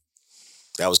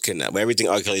 That was kidnapped. Everything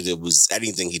R. Kelly did was,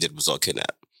 anything he did was all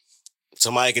kidnapped.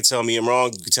 Somebody can tell me I'm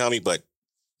wrong, you can tell me, but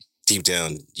deep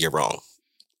down, you're wrong.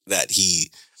 That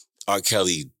R.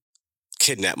 Kelly,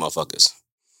 kidnapped motherfuckers.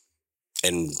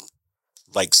 And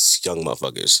likes young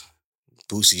motherfuckers.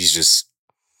 Boosie's just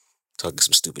talking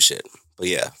some stupid shit. But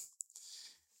yeah,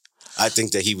 I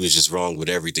think that he was just wrong with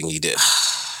everything he did.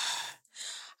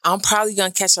 I'm probably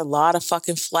going to catch a lot of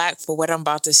fucking flack for what I'm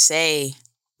about to say.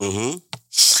 Mm-hmm.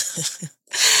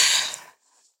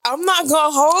 I'm not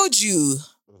going to hold you.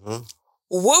 Mm-hmm.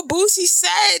 What Boosie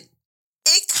said,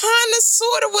 it kind of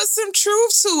sort of was some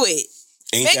truth to it.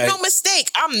 Make no mistake,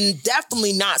 I'm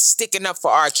definitely not sticking up for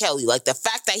R. Kelly. Like, the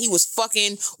fact that he was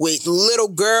fucking with little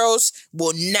girls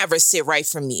will never sit right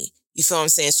for me. You feel what I'm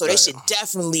saying? So they should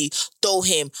definitely throw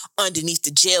him underneath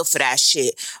the jail for that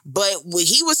shit. But when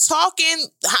he was talking,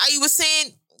 how he was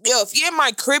saying, yo, if you're in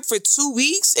my crib for 2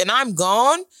 weeks and I'm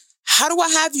gone, how do I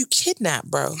have you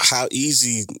kidnapped, bro? How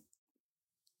easy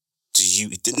do you...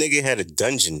 The nigga had a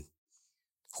dungeon.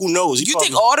 Who knows? You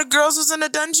think all the girls was in a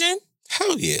dungeon?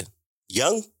 Hell yeah.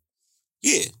 Young?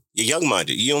 Yeah. You're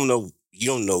young-minded. You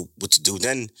don't know what to do.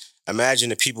 Then imagine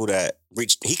the people that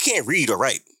reach... He can't read or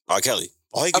write, R. Kelly.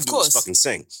 All he can do is fucking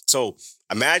sing. So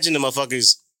imagine the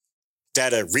motherfuckers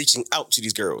that are reaching out to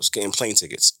these girls, getting plane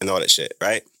tickets and all that shit,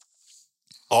 right?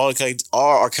 All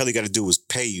R. Kelly got to do is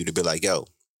pay you to be like, yo,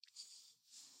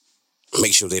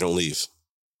 make sure they don't leave.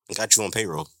 I got you on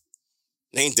payroll.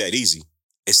 It ain't that easy.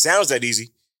 It sounds that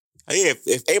easy. Yeah,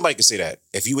 if anybody can say that.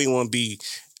 If you ain't want to be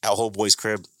at whole boy's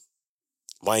crib,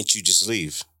 why ain't you just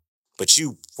leave? But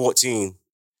you 14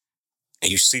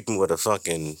 and you sleeping with a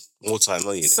fucking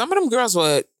multi-millionaire. Some of them girls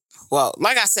were, well,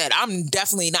 like I said, I'm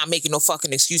definitely not making no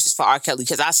fucking excuses for R. Kelly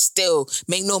because I still,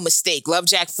 make no mistake, Love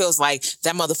Jack feels like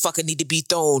that motherfucker need to be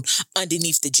thrown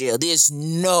underneath the jail. There's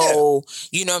no,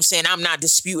 you know what I'm saying? I'm not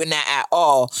disputing that at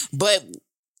all. But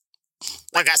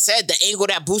like I said, the angle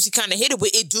that Boosie kind of hit it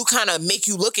with, it do kind of make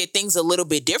you look at things a little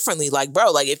bit differently. Like,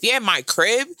 bro, like if you're in my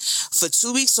crib for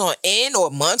 2 weeks on end or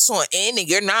months on end and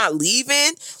you're not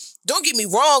leaving, don't get me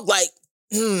wrong, like,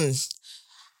 I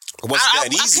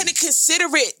couldn't consider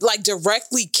it like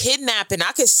directly kidnapping.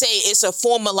 I could say it's a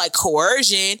form of like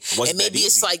coercion. And maybe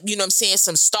it's like, you know what I'm saying,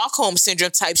 some Stockholm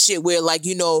syndrome type shit where like,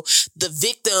 you know, the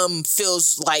victim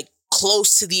feels like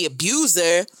close to the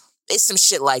abuser. It's some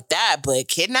shit like that. But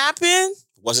kidnapping?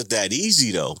 Wasn't that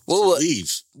easy though to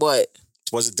leave. What?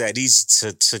 Wasn't that easy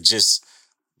to just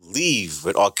leave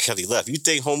with R. Kelly left. You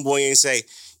think homeboy ain't say,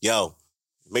 yo,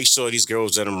 make sure these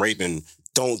girls that I'm raping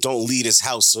don't leave this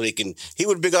house so they can... He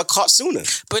would have got caught sooner.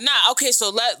 But okay,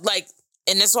 so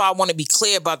and that's why I want to be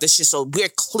clear about this shit. So we're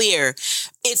clear.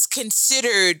 It's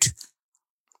considered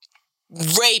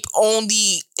rape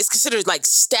only... It's considered like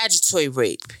statutory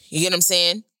rape. You get what I'm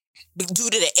saying? Due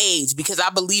to the age, because I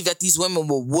believe that these women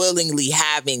were willingly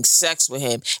having sex with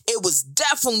him. It was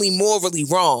definitely morally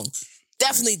wrong.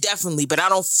 Definitely. But I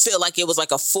don't feel like it was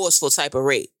like a forceful type of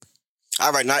rape.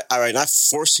 All right, not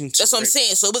forcing to. That's what I'm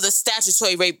saying. So it was a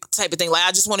statutory rape type of thing. Like,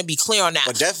 I just want to be clear on that.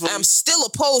 But definitely, I'm still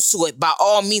opposed to it. By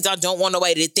all means, I don't want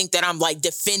nobody to think that I'm like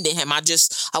defending him. I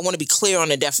want to be clear on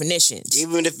the definitions.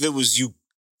 Even if it was you,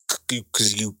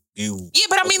 because you. Yeah,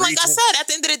 but I mean, like I said, at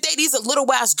the end of the day, these are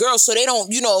little ass girls, so they don't,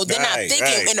 they're not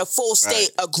thinking in a full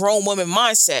state, a grown woman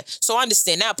mindset. So I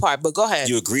understand that part. But go ahead.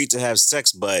 You agreed to have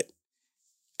sex, but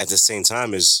at the same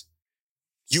time,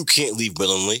 you can't leave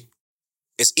willingly.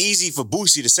 It's easy for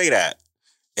Boosie to say that.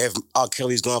 If R.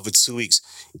 Kelly's gone for 2 weeks,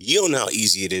 you don't know how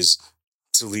easy it is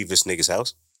to leave this nigga's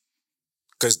house.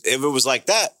 Because if it was like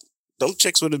that, them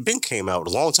chicks would have been came out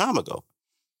a long time ago.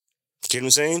 You know what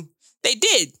I'm saying? They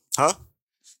did. Huh?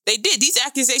 They did. These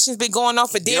accusations been going on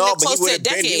for damn near close to a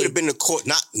decade. He would have been in court,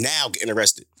 not now getting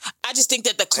arrested. I just think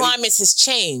that the climate has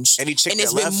changed. And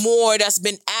there's been more that's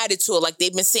been added to it. Like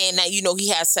they've been saying that, he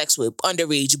has sex with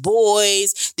underage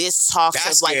boys. There's talks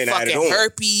of like fucking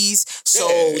herpes. So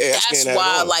that's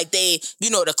why like they,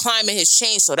 the climate has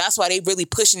changed. So that's why they really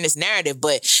pushing this narrative.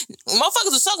 But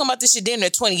motherfuckers was talking about this shit damn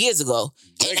near 20 years ago.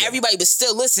 And everybody was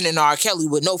still listening to R. Kelly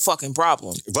with no fucking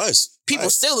problem. It was. People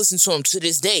still listen to him to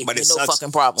this day with no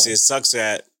fucking problem. See, it sucks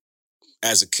that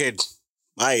as a kid,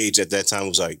 my age at that time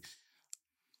was like,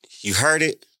 you heard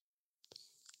it,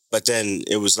 but then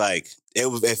it was like,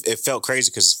 it felt crazy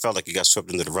because it felt like you got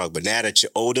swept under the rug. But now that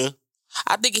you're older...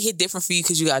 I think it hit different for you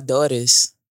because you got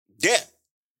daughters. Yeah.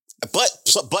 But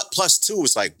plus two,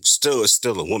 it's like, it's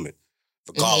still a woman.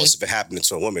 Regardless if it happened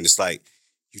to a woman. It's like,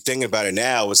 you thinking about it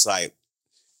now, it's like,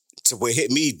 So what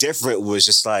hit me different was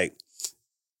just like,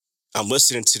 I'm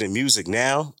listening to the music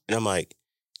now, and I'm like,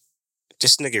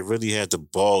 this nigga really had the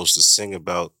balls to sing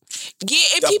about. Yeah,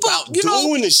 and people, you know,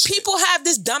 doing this shit. people have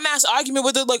this dumbass argument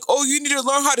where they're like, oh, you need to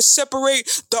learn how to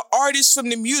separate the artist from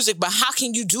the music. But how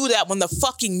can you do that when the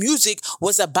fucking music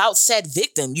was about said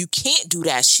victim? You can't do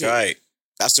that shit. Right.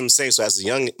 That's what I'm saying. So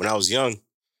when I was young,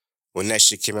 when that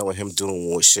shit came out with him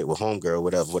doing shit with homegirl,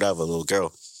 whatever, little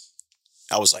girl,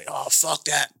 I was like, oh, fuck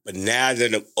that. But now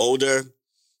that I'm older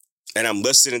and I'm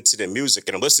listening to the music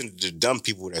and I'm listening to the dumb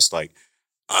people that's like,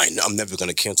 I'm never going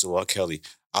to cancel R. Kelly.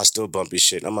 I'll still bump his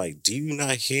shit. I'm like, do you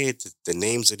not hear the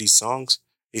names of these songs?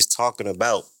 He's talking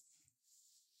about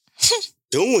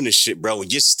doing this shit, bro, and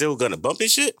you're still going to bump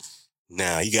his shit?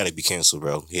 Nah, he got to be canceled,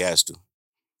 bro. He has to.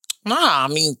 Nah, I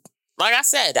mean, like I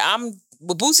said,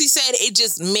 what Boosie said, it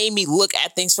just made me look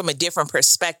at things from a different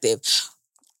perspective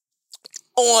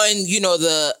on, you know,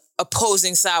 the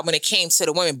opposing side when it came to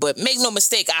the women. But make no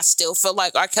mistake, I still feel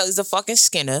like R. Kelly's a fucking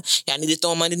skinner. Y'all need to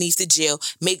throw him underneath the jail.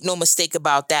 Make no mistake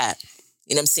about that.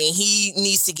 You know what I'm saying? He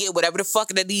needs to get whatever the fuck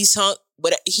that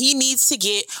he needs to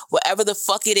get whatever the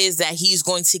fuck it is that he's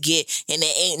going to get, and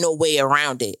there ain't no way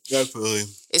around it. Definitely.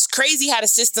 It's crazy how the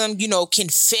system, you know, can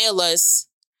fail us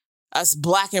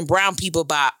black and brown people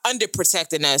by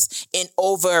underprotecting us and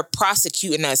over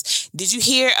prosecuting us. Did you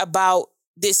hear about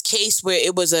this case where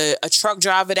it was a truck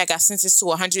driver that got sentenced to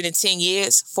 110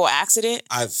 years for accident?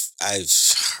 I've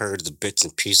heard the bits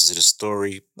and pieces of the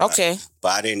story. Okay.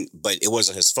 But it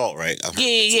wasn't his fault, right?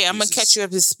 Yeah. I'm going to catch you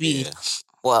up to speed. Yeah.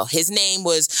 Well, his name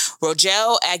was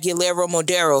Rogel Aguilera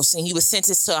Moderos, and he was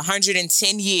sentenced to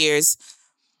 110 years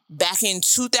back in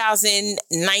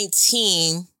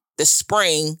 2019, the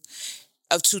spring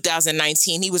of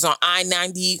 2019. He was on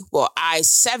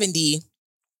I-70,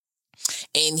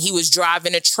 and he was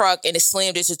driving a truck, and it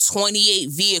slammed into 28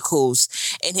 vehicles,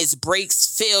 and his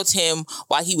brakes failed him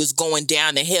while he was going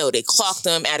down the hill. They clocked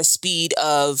him at a speed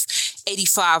of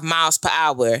 85 miles per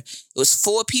hour. It was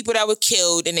 4 people that were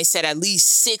killed, and they said at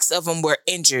least 6 of them were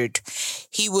injured.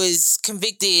 He was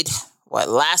convicted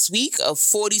last week of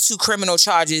 42 criminal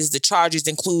charges. The charges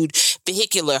include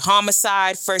vehicular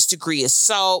homicide, first-degree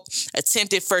assault,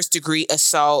 attempted first-degree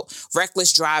assault,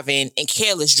 reckless driving, and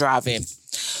careless driving.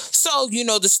 So, you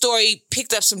know, the story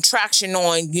picked up some traction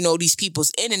on, you know, these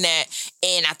people's internet.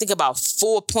 And I think about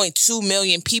 4.2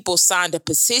 million people signed a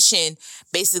petition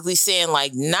basically saying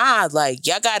like, nah, like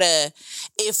y'all gotta,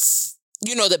 if,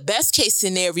 you know, the best case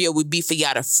scenario would be for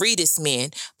y'all to free this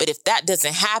man. But if that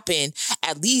doesn't happen,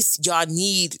 at least y'all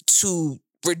need to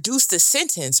reduce the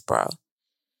sentence, bro.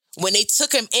 When they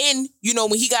took him in, you know,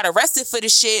 when he got arrested for the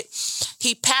shit,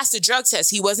 he passed the drug test.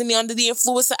 He wasn't under the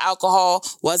influence of alcohol,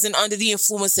 wasn't under the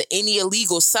influence of any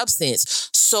illegal substance.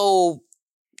 So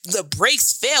the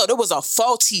brakes failed. It was a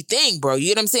faulty thing, bro. You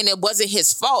know what I'm saying? It wasn't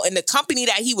his fault. And the company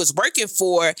that he was working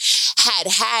for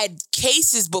had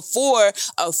cases before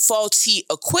of faulty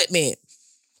equipment.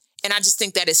 And I just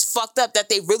think that it's fucked up that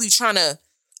they really trying to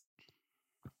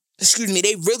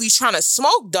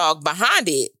smoke dog behind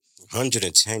it.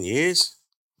 110 years?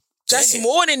 That's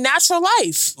more than natural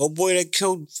life. Oh boy, that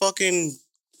killed fucking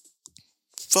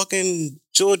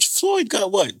George Floyd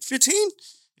got what, 15?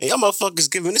 And y'all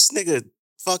motherfuckers giving this nigga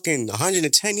fucking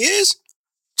 110 years?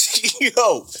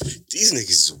 Yo, these niggas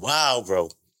is wild, bro.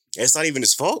 It's not even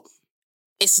his fault?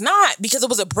 It's not, because it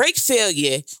was a brake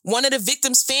failure. One of the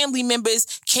victim's family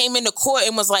members came into court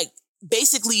and was like,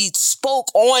 basically spoke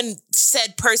on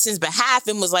said person's behalf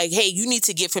and was like, hey, you need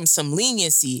to give him some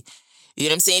leniency. You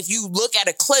know what I'm saying? If you look at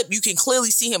a clip, you can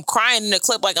clearly see him crying in the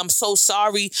clip like, I'm so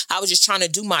sorry. I was just trying to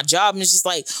do my job. And it's just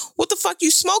like, what the fuck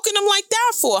you smoking him like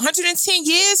that for? 110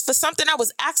 years for something that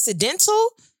was accidental?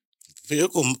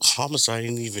 Vehicle homicide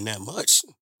ain't even that much.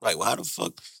 Like, why the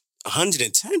fuck?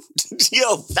 110?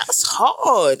 Yo. That's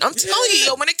hard. I'm telling you,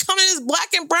 yo, when it comes to this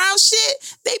black and brown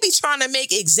shit, they be trying to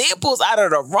make examples out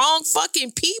of the wrong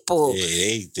fucking people.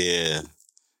 Yeah.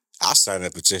 I'll sign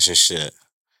that petition shit.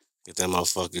 Get that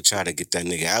motherfucker, try to get that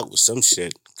nigga out with some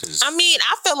shit. I mean,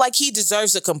 I feel like he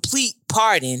deserves a complete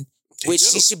pardon,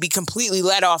 which he should be completely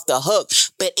let off the hook.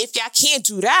 But if y'all can't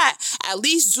do that, at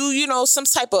least do, you know, some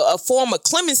type of a form of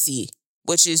clemency,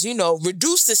 which is, you know,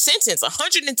 reduce the sentence.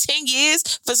 110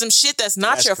 years for some shit that's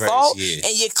not your fault,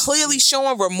 and you're clearly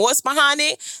showing remorse behind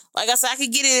it. Like I said, I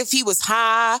could get it if he was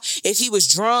high, if he was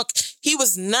drunk. He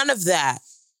was none of that.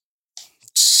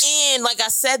 And like I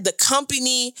said, the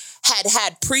company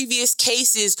had previous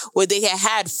cases where they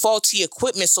had faulty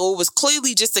equipment. So it was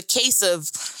clearly just a case of,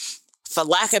 for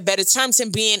lack of better terms, him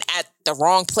being at the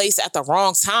wrong place at the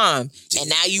wrong time. And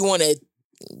now you ain't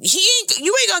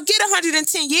gonna get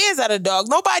 110 years out of dog.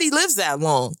 Nobody lives that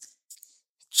long.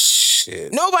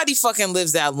 Shit. Nobody fucking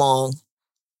lives that long.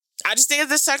 I just think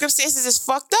the circumstances is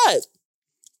fucked up.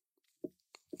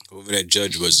 Whoever that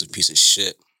judge was a piece of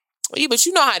shit. Yeah, but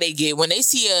you know how they get. When they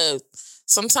see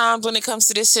sometimes when it comes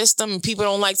to this system, people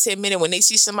don't like 10 minutes. When they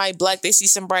see somebody black, they see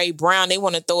somebody brown, they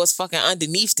want to throw us fucking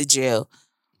underneath the jail.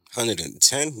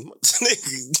 110?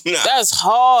 Nah. That's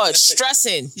hard.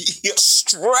 Stressing. Yo.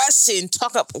 Stressing.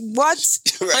 Talk up. What?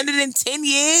 Right. 110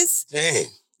 years? Dang.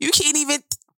 You can't even.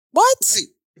 What?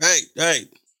 Right.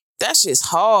 That shit's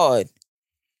hard.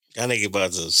 That nigga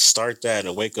about to start that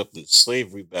and wake up in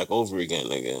slavery back over again,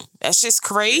 nigga. That's just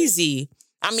crazy.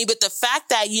 I mean, but the fact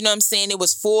that, you know what I'm saying, it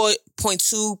was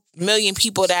 4.2 million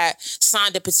people that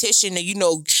signed a petition to, you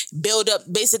know, build up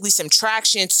basically some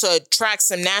traction to attract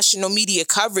some national media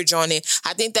coverage on it.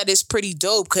 I think that is pretty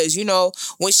dope because, you know,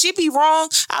 when shit be wrong,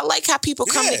 I like how people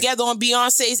come together on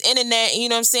Beyonce's internet and, you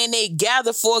know what I'm saying, they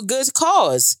gather for a good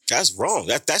cause. That's wrong.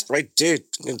 That's right there.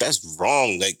 That's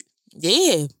wrong. Like,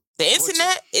 yeah. The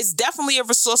internet is definitely a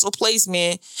resourceful place,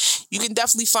 man. You can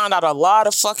definitely find out a lot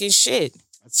of fucking shit.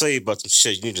 I'll tell you about some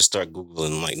shit. You need to start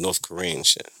Googling, like, North Korean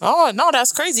shit. Oh, no,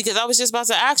 that's crazy, because I was just about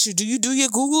to ask you, do you do your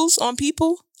Googles on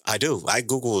people? I do. I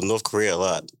Google North Korea a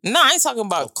lot. No, I ain't talking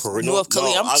about North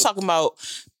Korea. I'm talking about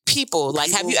people. Like,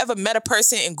 have you ever met a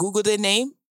person and Googled their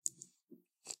name?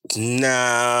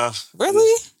 Nah.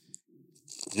 Really?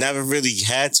 Never really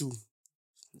had to.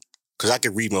 Because I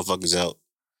can read motherfuckers out.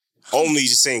 Only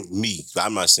just saying me.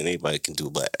 I'm not saying anybody can do,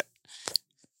 but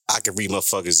I can read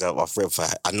motherfuckers out off rip.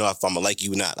 I know if I'm gonna like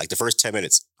you or not. Like the first 10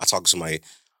 minutes, I talk to somebody,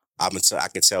 I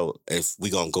can tell if we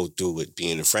gonna go through with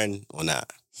being a friend or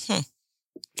not. I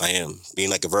am. Being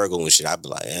like a Virgo and shit, I'd be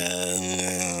like,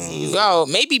 Yo,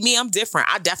 maybe me, I'm different.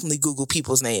 I definitely Google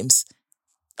people's names.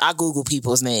 I Google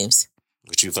people's names.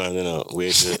 What you finding out?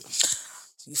 Weird shit.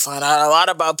 You find out a lot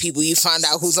about people. You find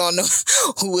out who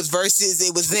was versus,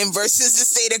 it was them versus the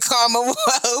state of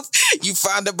Commonwealth. You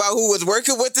find about who was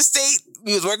working with the state,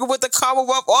 who was working with the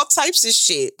Commonwealth, all types of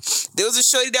shit. There was a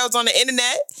shorty that was on the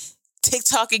internet.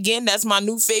 TikTok again, that's my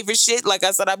new favorite shit. Like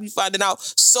I said, I be finding out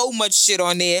so much shit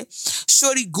on there.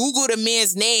 Shorty Googled a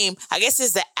man's name. I guess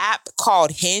it's the app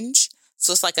called Hinge.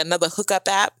 So it's like another hookup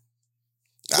app.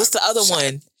 What's the other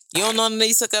one? You don't know none of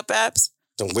these hookup apps?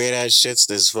 Some weird ass shits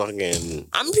that's fucking...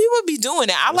 I mean, people be doing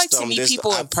it. I like to meet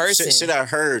people in person. Shit I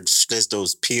heard, there's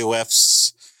those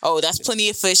POFs. Oh, that's Plenty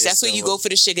of Fish. That's where you go for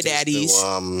the sugar daddies.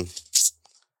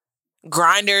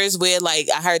 Grinders, where like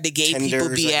I heard the gay Tinders, people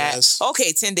be at.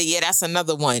 Okay, Tinder. Yeah, that's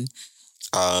another one.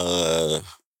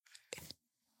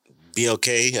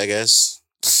 BLK, I guess.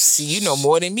 See, you know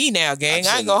more than me now, gang.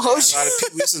 I ain't gonna hold you. I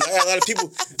got a lot of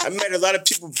people. I met a lot of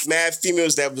people, mad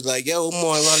females that was like, "Yo, I'm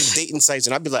on a lot of dating sites,"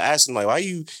 and I'd be like asking, like, "Why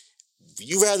you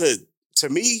rather?" To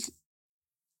me,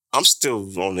 I'm still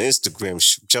on the Instagram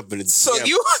jumping. It's still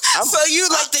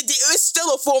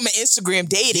a form of Instagram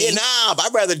dating. Yeah, nah, but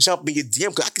I'd rather jump in your DM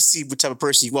because I can see what type of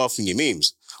person you are from your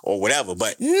memes or whatever.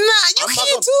 But nah, you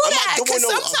can't do that because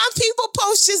sometimes people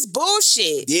post just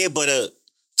bullshit. Yeah, but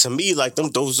to me, like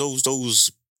those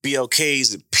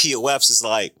BLKs and POFs is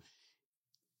like,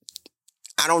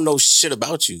 I don't know shit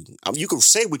about you. You can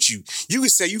say what you can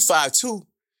say you 5'2",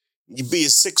 you be a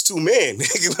 6'2" man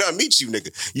when I meet you,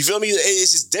 nigga. You feel me?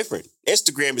 It's just different.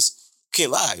 Instagram is, can't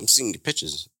lie. I'm seeing your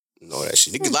pictures and all that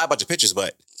shit. You can lie about your pictures,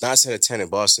 but 9 out of 10 in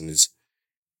Boston is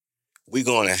we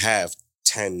gonna have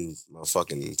 10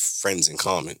 motherfucking friends in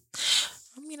common.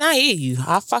 I mean, I hear you.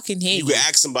 I fucking hear you. You can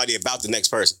ask somebody about the next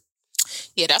person.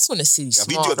 Yeah, that's when the city's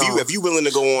small. If you willing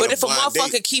to go on, but if a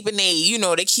motherfucker keeping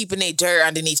they keeping their dirt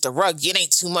underneath the rug, it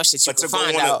ain't too much that you can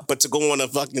find out. But to go on a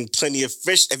fucking Plenty of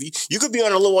Fish, if you could be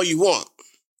on a low all you want.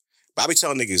 But I be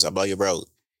telling niggas about your bro,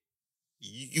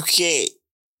 you can't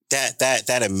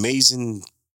that amazing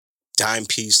dime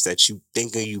piece that you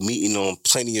think of you meeting on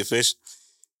Plenty of Fish.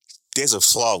 There's a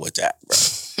flaw with that, bro.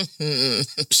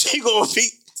 She gonna be.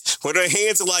 With her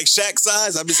hands are like Shaq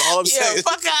size, I'm just all I'm saying. Yeah,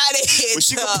 fuck out of here. When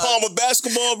she can palm a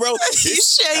basketball, bro, that's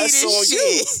on shit.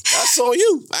 You. That's on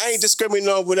you. I ain't discriminating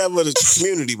on whatever the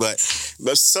community, but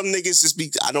some niggas just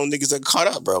be, I know niggas that caught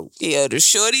up, bro. Yeah, the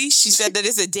shorty, she said that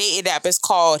it's a dating app. It's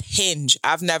called Hinge.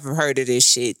 I've never heard of this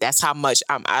shit. That's how much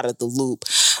I'm out of the loop.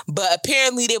 But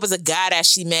apparently there was a guy that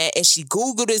she met and she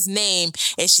Googled his name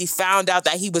and she found out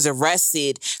that he was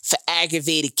arrested for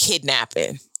aggravated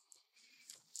kidnapping.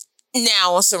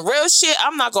 Now, on some real shit,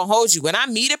 I'm not going to hold you. When I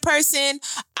meet a person,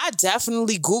 I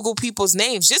definitely Google people's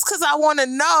names just because I want to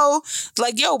know,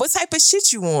 like, yo, what type of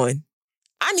shit you on?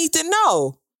 I need to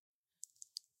know.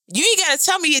 You ain't got to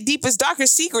tell me your deepest,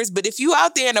 darkest secrets, but if you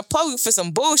out there in the public for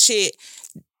some bullshit,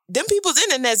 them people's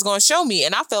internet's going to show me,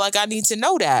 and I feel like I need to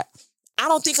know that. I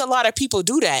don't think a lot of people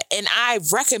do that. And I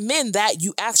recommend that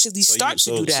you actually start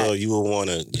to do that. So you would want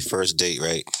your first date,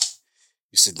 right?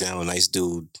 You sit down with a nice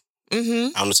dude.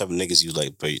 Mm-hmm. I don't know the type of niggas you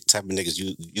like, but the type of niggas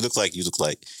you look like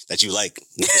that you like.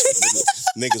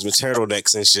 Niggas with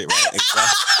turtlenecks and shit, right?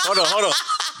 Hold on.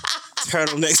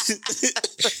 Turtlenecks.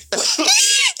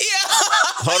 Yeah.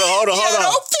 Hold on.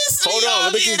 Don't piss me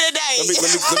off here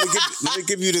Let me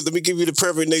give you the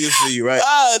perfect niggas for you, right?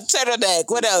 Turtleneck.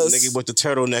 What else? Nigga with the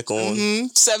turtleneck on.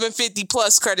 750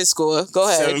 plus credit score. Go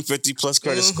ahead. 750 plus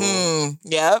credit score.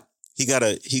 Yep. He got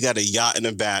a yacht in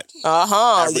the back.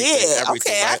 Everything,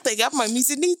 okay, right? I think I might need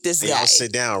to meet this guy. Y'all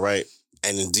sit down, right?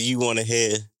 And then do you want to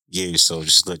hear? Yeah, so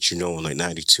just to let you know, in like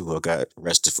 92, I got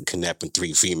arrested for kidnapping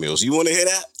 3 females. You want to hear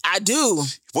that? I do.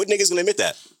 What nigga's gonna admit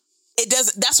that? It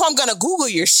does. That's why I'm gonna Google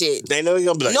your shit. They know you're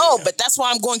gonna be like, no, yeah. but that's why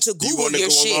I'm going to Google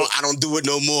your shit. I don't do it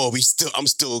no more. I'm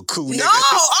still a cool nigga. No,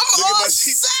 I'm all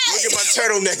set. Look at my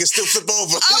turtleneck and still flip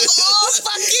over. I'm all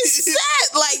fucking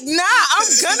set. Like, nah, I'm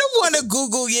gonna want to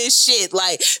Google your shit.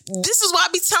 Like, this is why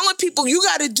I be telling people you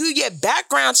got to do your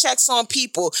background checks on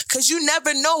people because you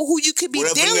never know who you could be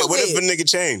dealing with. What if a nigga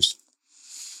changed?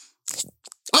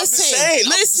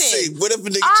 Listen. What if a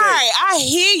nigga changed? All right, I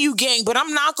hear you, gang, but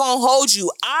I'm not gonna hold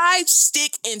you. I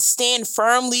stick and stand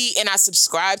firmly, and I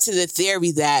subscribe to the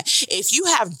theory that if you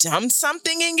have done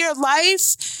something in your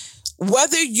life,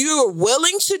 whether you're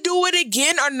willing to do it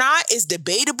again or not is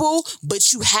debatable,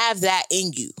 but you have that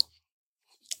in you.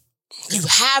 You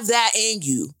have that in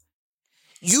you.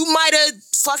 You might have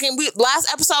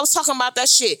last episode I was talking about that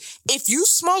shit. If you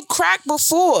smoked crack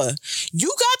before, you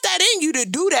got that in you to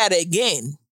do that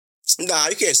again. Nah,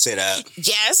 you can't say that.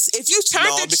 Yes, if you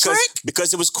turned the trick,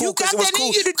 because it was cool. You got Because it was that cool.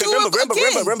 in you to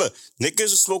do Remember,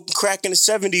 niggas was smoking crack in the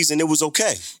 70s and it was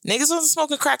okay. Niggas wasn't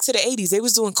smoking crack to the 80s. They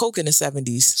was doing coke in the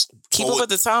 70s. Keep up with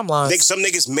the timelines. Some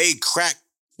niggas made crack.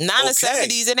 Not in the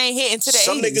 70s. It ain't hitting to the 80s.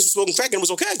 Some niggas was smoking crack and it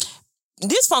was okay.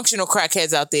 Dysfunctional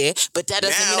crackheads out there, but that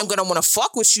doesn't mean I'm gonna want to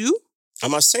fuck with you.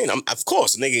 I'm not saying. Of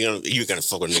course, you're gonna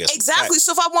fuck with niggas. Exactly.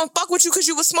 So if I want to fuck with you because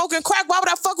you was smoking crack, why would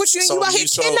I fuck with you and you out here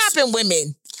kidnapping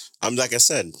women? I'm like I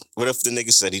said. What if the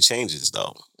nigga said he changes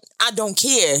though? I don't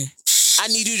care. I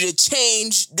need you to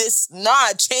change this.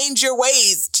 Change your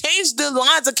ways. Change the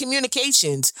lines of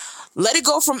communications. Let it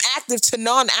go from active to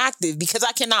non-active because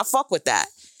I cannot fuck with that.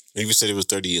 You said it was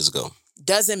 30 years ago.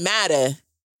 Doesn't matter.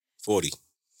 40.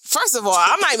 First of all,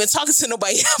 I'm not even talking to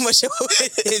nobody that much older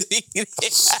than me.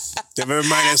 I'm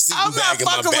not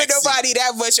fucking with nobody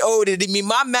that much older than me.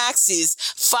 My max is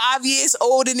 5 years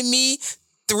older than me,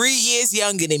 3 years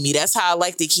younger than me. That's how I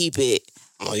like to keep it.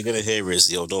 All you're gonna hear is,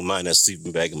 yo, don't mind that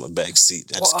sleeping bag in my back seat.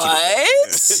 What?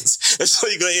 That's all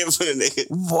you're gonna hear from the nigga.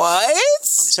 What?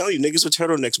 I'm telling you, niggas with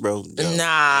turtlenecks, bro. Yo,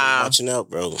 nah. Watching out,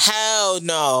 bro. Hell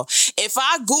no. If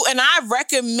I go, and I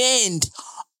recommend...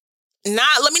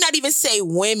 let me not even say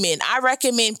women. I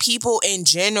recommend people in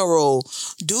general.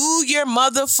 Do your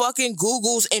motherfucking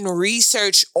Googles and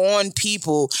research on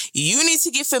people. You need to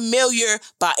get familiar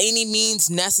by any means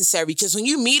necessary. Because when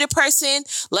you meet a person,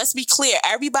 let's be clear,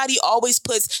 everybody always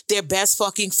puts their best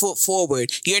fucking foot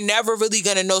forward. You're never really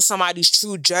gonna know somebody's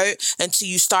true dirt until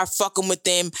you start fucking with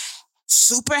them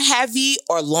super heavy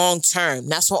or long term.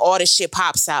 That's when all this shit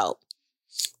pops out.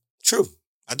 True.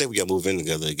 I think we gotta move in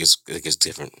together. It gets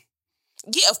different.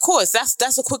 Yeah, of course. That's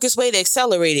the quickest way to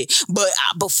accelerate it. But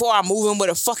before I move in with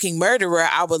a fucking murderer,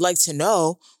 I would like to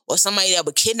know, or somebody that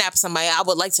would kidnap somebody, I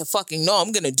would like to fucking know.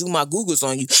 I'm going to do my Googles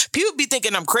on you. People be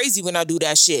thinking I'm crazy when I do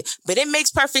that shit, but it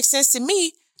makes perfect sense to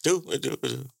me.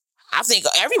 I think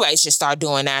everybody should start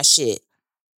doing that shit.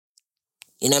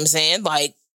 You know what I'm saying?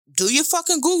 Like, do your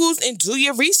fucking Googles and do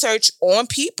your research on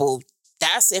people.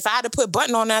 If I had to put a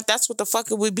button on that, that's what the fuck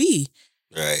it would be.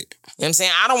 Right. You know what I'm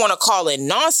saying? I don't want to call it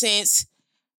nonsense,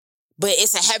 but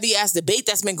it's a heavy-ass debate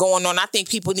that's been going on. I think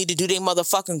people need to do their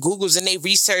motherfucking Googles and their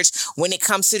research when it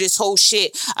comes to this whole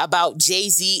shit about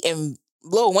Jay-Z and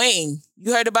Lil Wayne.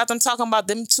 You heard about them talking about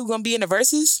them two gonna be in the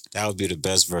verses? That would be the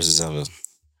best verses ever.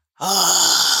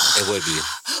 It would be.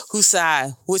 Whose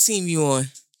side? What team you on?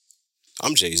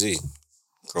 I'm Jay-Z.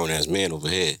 Grown-ass man over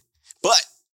here.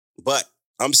 But,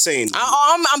 I'm saying...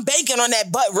 I'm banking on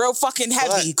that butt real fucking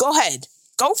heavy. Go ahead.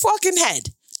 Go fucking head.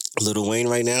 Lil Wayne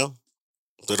right now,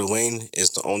 Lil Wayne is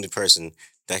the only person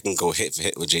that can go hit for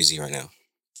hit with Jay-Z right now.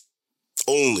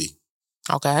 Only.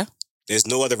 Okay. There's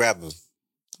no other rapper.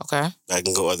 Okay. That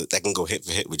can go hit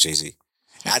for hit with Jay-Z.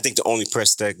 I think the only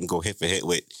person that can go hit for hit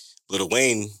with Lil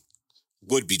Wayne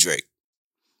would be Drake.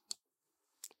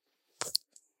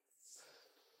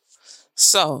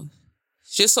 So,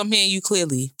 just so I'm hearing you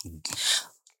clearly,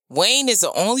 Wayne is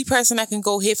the only person that can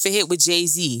go hit for hit with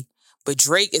Jay-Z. but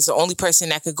Drake is the only person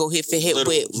that could go hit for hit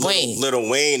with Wayne. Little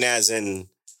Wayne, as in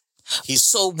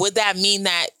So would that mean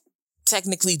that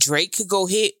technically Drake could go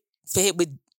hit for hit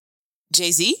with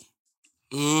Jay-Z?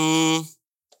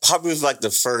 Probably like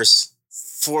the first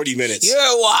 40 minutes. You're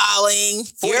wilding.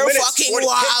 You're fucking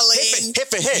wilding. Hit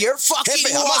for hit. You're fucking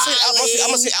I'm wilding.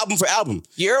 gonna say album for album.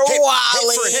 You're wilding.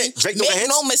 Hit for hit. Drake no Make hits.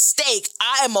 no mistake,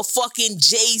 I am a fucking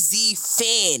Jay-Z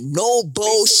fan. No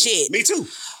bullshit. Me too.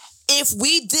 If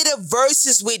we did a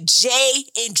versus with Jay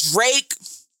and Drake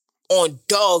on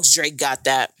Dogs, Drake got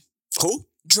that. Who?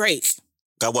 Drake.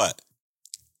 Got what?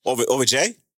 Over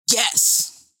Jay? Yes.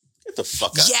 Get the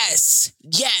fuck out. Yes.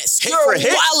 Hit You're for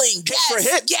hit? wilding. Hit Yes. for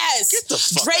hit? Yes. Get the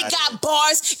fuck Drake out got of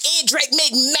bars and Drake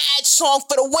make mad song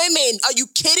for the women. Are you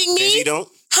kidding me? Jay-Z don't?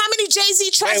 How many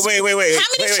Jay-Z tracks? Wait. How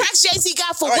many tracks Jay-Z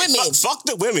got for All right, women? Fuck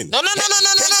the women. No.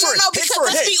 Because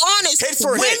let's be honest, Hit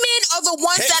for women hit. are the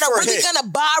ones Hit that are for really hit. gonna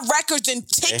buy records and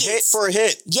tickets. Hit for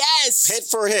hit. Yes. Hit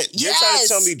for hit. You're trying to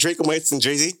tell me Drake will hit than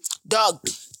Jay-Z? Dog,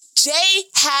 Jay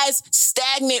has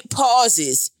stagnant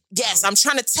pauses. Yes, I'm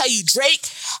trying to tell you, Drake,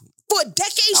 for a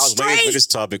decade I was waiting for straight, this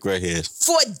topic right here.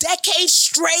 for a decade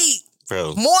straight,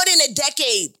 Bro. more than a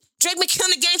decade, Drake been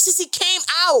killing the game since he came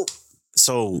out.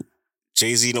 So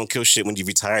Jay-Z don't kill shit when he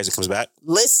retires and comes back?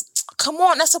 Listen, come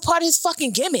on, that's a part of his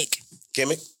fucking gimmick.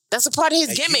 Gimmick? That's a part of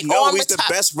his gimmick. You know I'm he's the retired.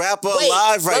 best rapper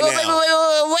alive right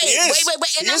now. Wait. He is.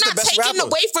 And He I'm is the not best taking rapper.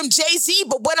 away from Jay-Z,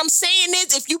 but what I'm saying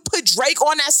is if you put Drake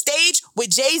on that stage with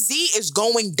Jay-Z, it's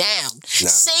going down. Nah.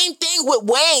 Same thing with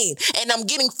Wayne. And I'm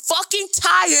getting fucking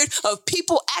tired of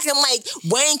people acting like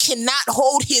Wayne cannot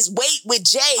hold his weight with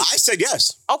Jay. I said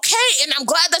yes. Okay, and I'm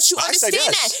glad that you I said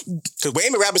understand yes. that. Because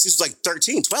Wayne been rapping since he was like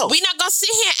 13, 12. We're not gonna sit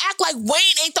here and act like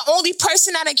Wayne ain't the only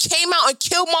person that done came out and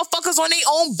killed motherfuckers on their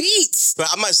own beats. But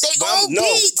I'm not They own no,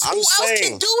 beats. I'm Who else saying,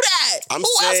 can do that? I'm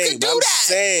Who else can do that?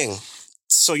 saying.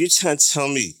 So you're trying to tell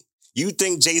me you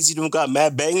think Jay-Z don't got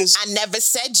mad bangers? I never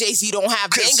said Jay-Z don't have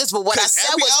 'Cause- bangers, but what I 'cause said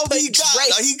every was album put he got,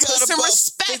 Drake, he got put some about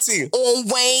respect 15. on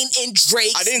Wayne and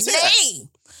Drake's I didn't say that. name.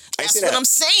 I That's say what that. I'm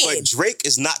saying. But Drake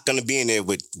is not gonna be in there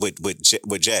with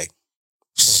Jay.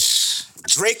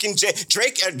 Drake and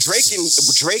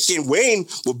Wayne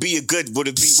would be a good.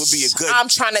 I'm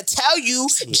trying to tell you,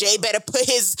 Jay better put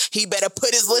his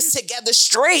list together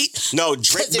straight. No,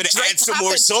 Drake 'Cause if better add some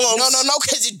more poppin'- songs. No,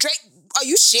 because if Drake, are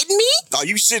you shitting me? Are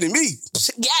you shitting me?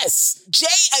 Yes. Jay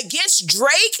against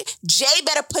Drake, Jay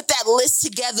better put that list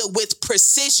together with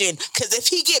precision. Because if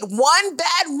he get one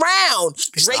bad round,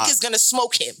 Drake not. is going to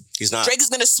smoke him. He's not. Drake is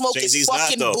going to smoke Jay-Z's his not,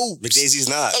 fucking though. boots. But Jay-Z's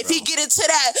not, If bro. he get into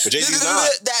that, But Jay-Z's not.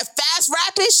 that fast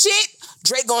rapping shit,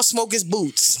 Drake going to smoke his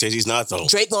boots. Jay-Z's not though.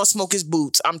 Drake gonna smoke his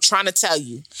boots. I'm trying to tell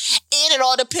you. And it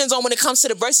all depends on when it comes to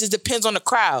the verses, depends on the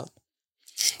crowd.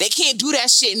 They can't do that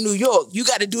shit in New York. You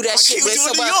got to do that shit with New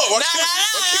somebody. York? Why can't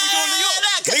we do it in New York?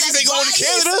 Niggas ain't going to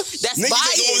Canada. That's Niggas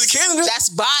bias. ain't going to Canada. That's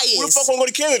bias. Who the fuck want to go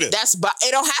to Canada? That's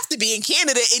it don't have to be in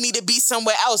Canada. It need to be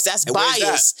somewhere else. That's And where's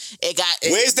bias. It got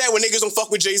Where's that when niggas don't fuck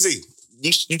with Jay-Z?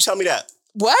 You tell me that.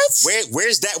 what?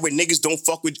 Where's that when niggas don't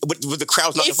fuck with the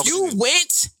crowd's not If fuck you with Jay-Z?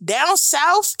 went down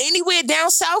south, anywhere down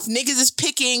south, niggas is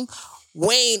picking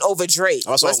Wayne over Drake.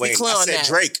 I was Let's on Wayne. be clear I on said that.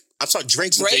 Drake. I'm sorry,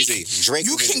 Drake and Jay-Z. Drake.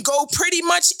 You and Jay-Z. can go pretty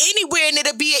much anywhere and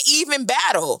it'll be an even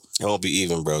battle. It won't be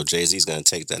even, bro. Jay-Z's gonna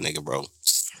take that nigga, bro.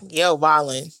 Yo,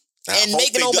 Wildin'. I And hope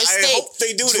make they no do- I mistake, hope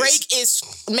they do this. Drake is,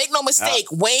 make no mistake,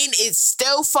 Wayne is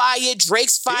still fire,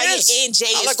 Drake's fire, is. and Jay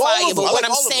I is like all fire. of But them. I what like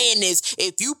I'm all of them. saying is,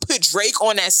 if you put Drake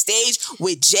on that stage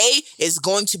with Jay, it's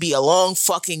going to be a long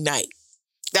fucking night.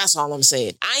 That's all I'm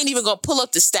saying. I ain't even gonna pull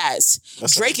up the stats.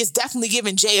 Drake is definitely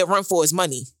giving Jay a run for his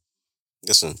money.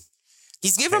 Listen.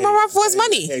 He's giving him a run for his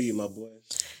money. Hey, you, my boy.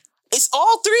 It's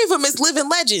all three of them is living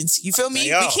legends. You feel me?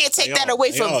 They are. We can't take They that are.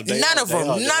 away They from are. They none are. of They them.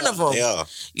 are. None They of are. them. They are.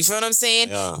 You feel what I'm saying?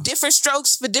 Yeah. Different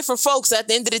strokes for different folks. At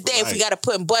the end of the day, if we Right. got to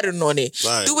put butter on it,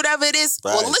 Right. do whatever it is,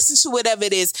 Right. or listen to whatever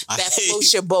it is that Right.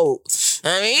 floats your boat.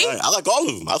 I mean, Right. I like all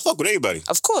of them. I fuck with everybody.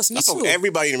 of course, me I fuck too. with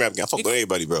everybody in the rap game. I fuck with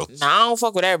everybody, bro. Nah, I don't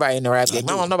fuck with everybody in the rap game.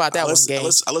 I don't know about that I one listen,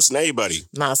 game. I listen to everybody.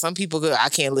 Nah, some people good. I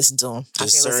can't listen to them. I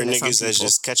There's can't listen certain to some niggas that's people.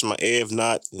 just catching my ear. If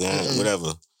not,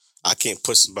 whatever. I can't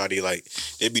put somebody like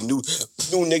there be new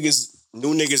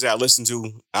niggas that I listen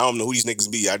to. I don't know who these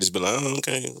niggas be. I just be like, oh,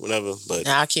 okay, whatever. But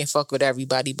Nah, I can't fuck with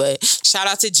everybody. But shout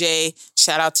out to Jay.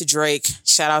 Shout out to Drake.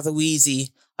 Shout out to Weezy.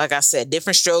 Like I said,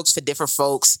 different strokes for different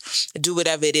folks. Do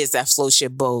whatever it is that floats your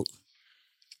boat.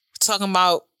 Talking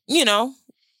about,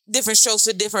 different strokes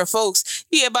for different folks.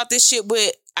 You hear about this shit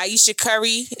with Aisha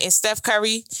Curry and Steph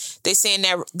Curry? They saying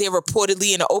that they're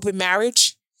reportedly in an open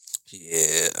marriage.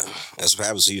 yeah, that's what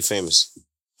happens when you famous.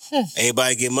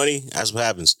 Everybody get money. That's what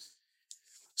happens.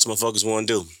 That's what motherfuckers want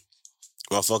to do.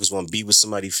 motherfuckers want to be with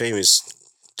somebody famous,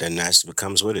 then that's what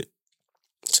comes with it.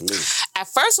 To me. At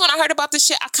first, when I heard about this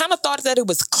shit, I kind of thought that it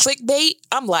was clickbait.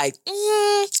 I'm like,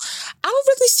 I don't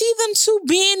really see them two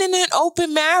being in an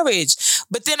open marriage.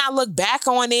 But then I look back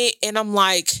on it and I'm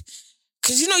like,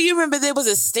 because you remember there was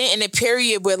a stint in a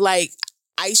period where like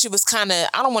Aisha was kind of,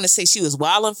 I don't want to say she was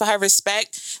wilding for her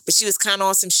respect, but she was kind of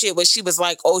on some shit where she was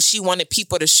like, oh, she wanted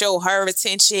people to show her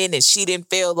attention and she didn't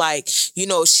feel like,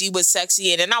 she was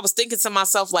sexy. And then I was thinking to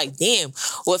myself like, damn,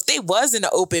 well, if they was in an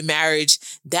open marriage,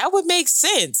 that would make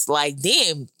sense. Like,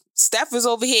 damn, Steph is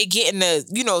over here getting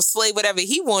to, slay whatever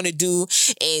he want to do.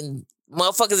 And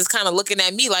motherfuckers is kind of looking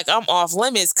at me like I'm off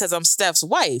limits because I'm Steph's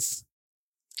wife.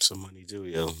 So money do,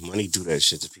 yo. Money do that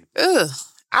shit to people. Ugh,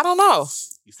 I don't know.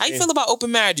 How you feel about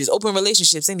open marriages, open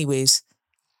relationships anyways?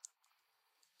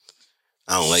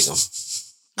 I don't like them.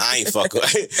 I ain't fucking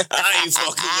with it.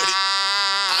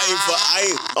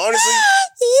 Honestly,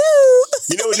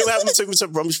 you know what happened to the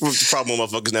problem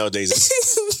with motherfuckers nowadays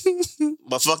is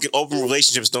my fucking open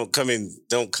relationships don't come in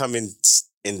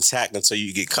intact until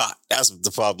you get caught. That's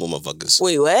the problem with motherfuckers.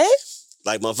 Wait, what?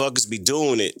 Like motherfuckers be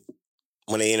doing it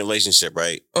when they in a relationship,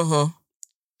 right?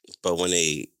 But when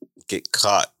they get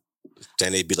caught,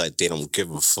 then they be like, they don't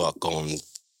give a fuck on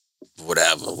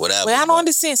whatever. Wait, I don't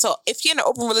understand. So if you're in an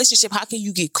open relationship, how can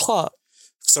you get caught?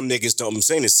 Some niggas don't, I'm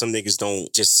saying this, some niggas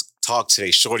don't just talk to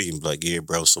their shorty and be like, yeah,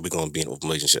 bro, so we're going to be in an open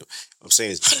relationship. I'm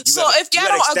saying this. So if y'all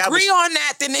don't agree on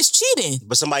that, then it's cheating.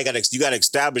 But you got to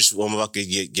establish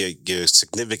your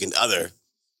significant other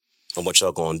on what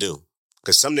y'all going to do.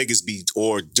 Because some niggas be,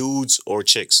 or dudes or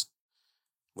chicks,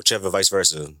 whichever vice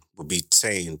versa, would be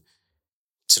saying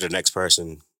to the next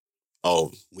person,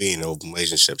 oh, we in an open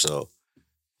relationship, so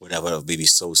whatever, maybe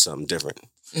so something different.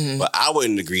 Mm-hmm. But I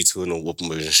wouldn't agree to an open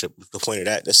relationship. The point of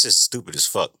that's just stupid as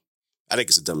fuck. I think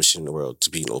it's the dumbest shit in the world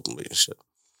to be in an open relationship.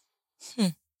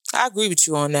 I agree with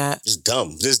you on that. It's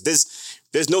dumb.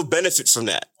 There's no benefit from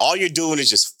that. All you're doing is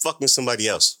just fucking somebody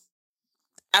else.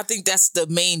 I think that's the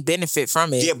main benefit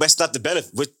from it. Yeah, but that's not the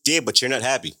benefit. But you're not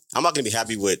happy. I'm not going to be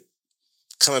happy with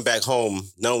coming back home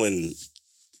knowing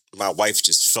my wife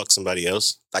just fucked somebody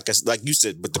else. Like you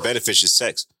said, but the benefit's just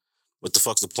sex. What the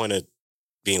fuck's the point of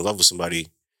being in love with somebody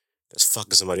that's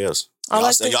fucking somebody else?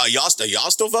 Y'all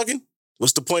still fucking?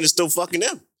 What's the point of still fucking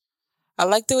them? I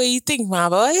like the way you think, my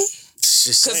boy.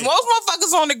 Because most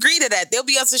motherfuckers don't agree to that. They'll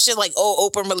be on some shit like, oh,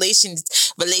 open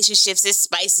relationships, it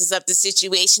spices up the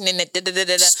situation and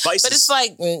da-da-da-da-da. But it's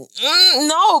like,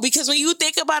 no, because when you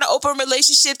think about an open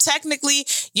relationship, technically,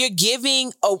 you're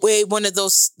giving away one of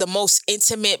the most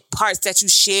intimate parts that you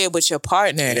share with your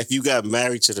partner. And if you got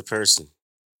married to the person,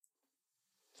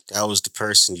 that was the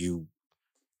person you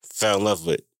fell in love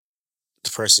with, the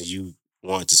person you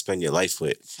wanted to spend your life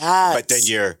with. But then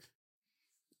you're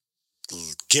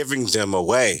giving them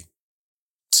away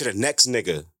to the next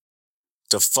nigga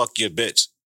to fuck your bitch.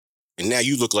 And now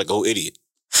you look like an old idiot.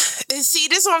 See,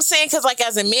 this is what I'm saying, because like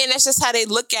as a man, that's just how they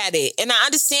look at it. And I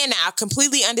understand that. I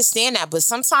completely understand that. But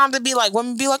sometimes it'd be like,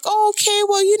 women be like, oh, okay,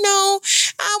 well,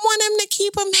 I want him to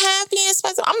keep him happy and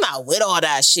special. I'm not with all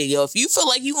that shit, yo. If you feel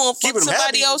like you gonna fuck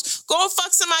somebody else, go and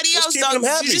fuck somebody else,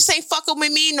 dog. You just ain't fucking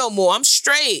with me no more. I'm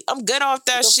straight. I'm good off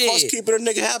that shit. What's keeping a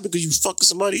nigga happy because you fucking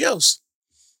somebody else?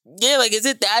 Yeah, like, is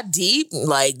it that deep?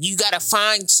 Like, you gotta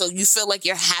find, so you feel like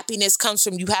your happiness comes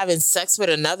from you having sex with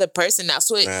another person.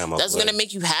 That's gonna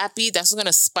make you happy. That's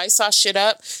gonna spice our shit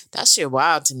up. That shit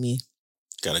wild to me.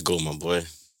 Gotta go, my boy.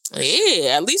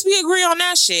 Yeah, at least we agree on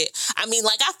that shit. I mean,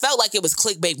 like, I felt like it was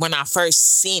clickbait when I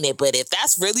first seen it, but if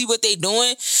that's really what they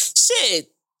doing,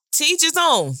 shit, to each his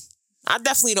own. I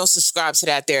definitely don't subscribe to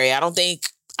that theory. I don't think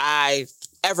I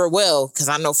ever will, because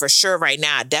I know for sure right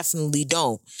now I definitely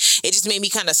don't. It just made me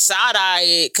kind of side-eye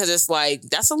it, because it's like,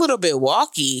 that's a little bit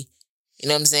walky. You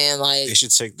know what I'm saying? Like, they should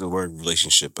take the word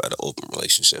relationship out of open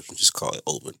relationship and just call it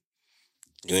open.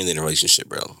 You ain't in a relationship,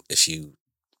 bro. If you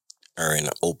are in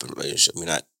an open relationship,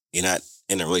 you're not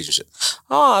in a relationship.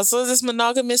 Oh, so is this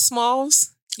monogamous,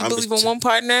 Smalls? You believe in one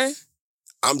partner?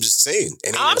 I'm just saying.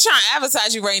 I'm trying to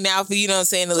advertise you right now for, you know what I'm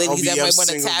saying, the ladies that might want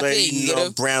to tap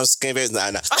in. Brown skin face.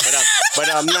 Nah. But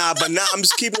I'm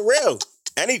just keeping it real.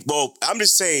 I'm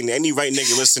just saying, any right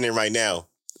nigga listening right now,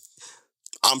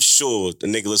 I'm sure the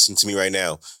nigga listening to me right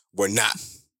now will not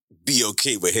be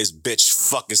okay with his bitch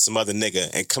fucking some other nigga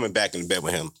and coming back in bed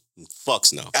with him.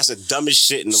 Fucks no. That's the dumbest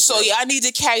shit in the world. So y'all need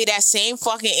to carry that same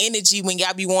fucking energy when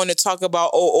y'all be wanting to talk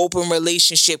about open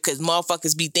relationship, because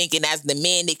motherfuckers be thinking as the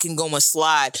man they can go and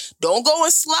slide. Don't go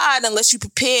and slide unless you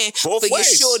prepare for your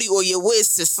shorty or your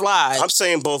whiz to slide. I'm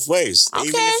saying both ways. Okay.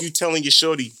 Even if you telling your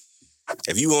shorty,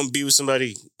 if you want to be with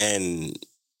somebody and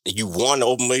you want an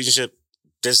open relationship,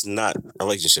 This not a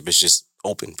relationship. It's just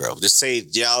open, bro. Just say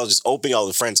y'all just open all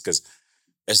the friends because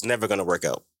it's never gonna work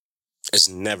out. It's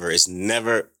never,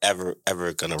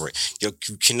 ever gonna work. You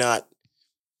cannot.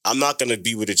 I'm not gonna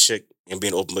be with a chick and be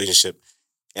in an open relationship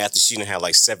after she done had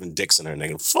like 7 dicks in her,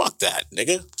 nigga. Fuck that,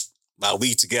 nigga. While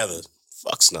we together,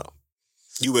 fucks no.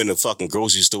 You in the fucking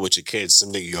grocery store with your kids,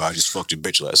 some nigga, I just fucked your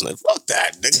bitch last night. Fuck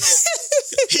that, nigga.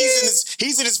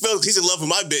 He's in his feelings. He's in love with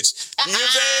my bitch. You know what I'm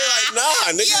saying? Like,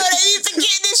 nah, nigga. Yo, they need to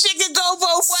get this shit can go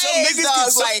both ways,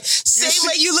 dog. Like, same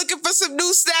way you looking for some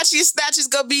new snatch, your snatch is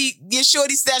gonna be, your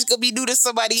shorty snatch gonna be new to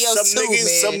somebody else too, man.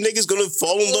 Some niggas gonna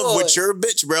fall in love with your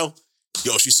bitch, bro.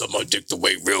 Yo, she sucked my dick the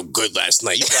way real good last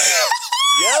night. You like,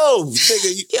 yo,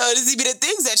 nigga. Yo, these be the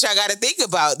things that y'all gotta think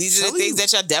about. These are the things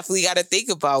that y'all definitely gotta think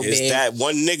about, man. That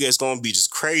one nigga is gonna be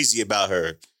just crazy about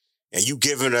her and you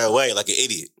giving her away like an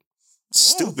idiot.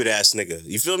 Stupid ass nigga.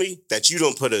 You feel me? That you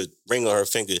don't put a ring on her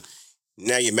finger.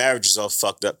 Now your marriage is all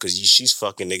fucked up because she's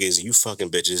fucking niggas and you fucking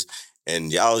bitches.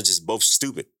 And y'all are just both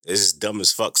stupid. It's just dumb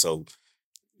as fuck. So,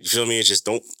 you feel me? It's just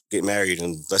don't get married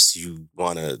unless you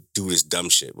want to do this dumb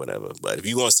shit, whatever. But if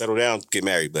you want to settle down, get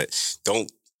married. But don't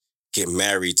get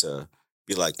married to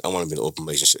be like, I want to be in an open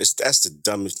relationship. That's the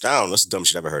dumbest, I don't know, that's the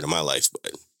dumbest shit I've ever heard in my life.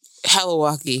 But hella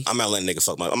walkie. I'm not letting nigga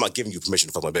fuck I'm not giving you permission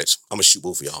to fuck my bitch. I'm gonna shoot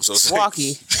both of y'all. So it's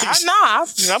walkie. I'm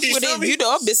putting, you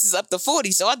know, bitch is up to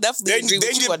 40, so I definitely agree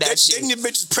with you on that shit. Then your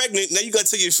bitch is pregnant, now you gotta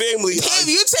tell your family. Damn,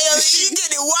 you tell me you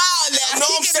getting wild now. No,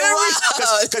 I'm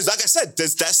serious. Because like I said,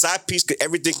 that side piece,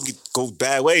 everything can go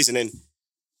bad ways, and then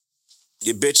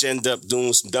your bitch end up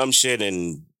doing some dumb shit,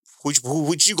 and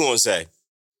what you gonna say?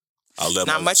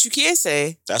 Not much you can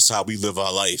say. That's how we live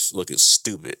our life, looking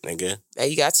stupid, nigga. Now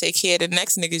you gotta take care of the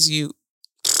next niggas you.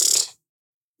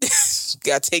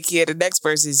 Gotta take care of the next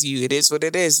person's you. It is what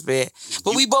it is, man.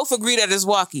 But we both agree that it's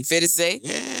walkie, fair to say?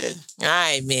 Yeah. All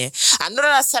right, man. I know that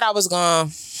I said I was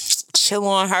gonna chill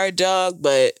on her, dog,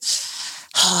 but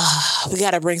we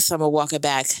gotta bring Summer Walker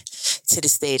back to the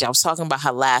stage. I was talking about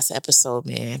her last episode,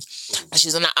 man. She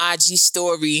was on the IG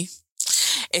story.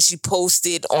 And she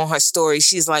posted on her story,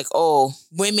 she's like, oh,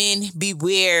 women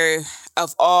beware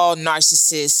of all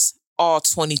narcissists, all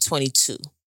 2022.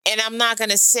 And I'm not going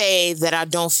to say that I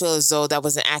don't feel as though that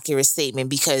was an accurate statement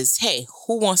because, hey,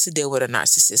 who wants to deal with a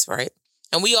narcissist, right?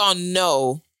 And we all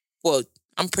know, well,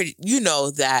 you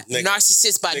know that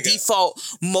narcissists by default,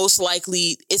 most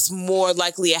likely, it's more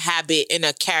likely a habit and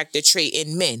a character trait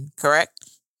in men, correct?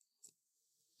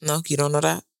 No, you don't know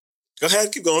that? Go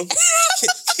ahead, keep going.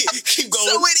 Keep going.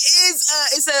 So it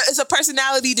is it's a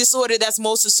personality disorder that's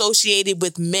most associated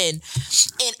with men.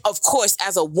 And of course,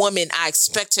 as a woman, I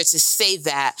expect her to say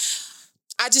that.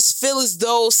 I just feel as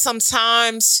though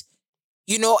sometimes,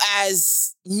 you know,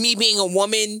 as me being a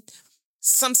woman,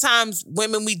 sometimes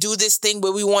women, we do this thing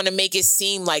where we want to make it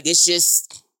seem like it's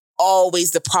just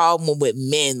always the problem with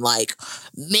men. Like,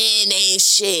 men ain't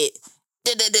shit.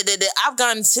 I've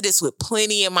gotten into this with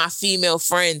plenty of my female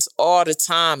friends all the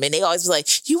time. And they always be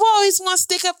like, you always want to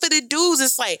stick up for the dudes.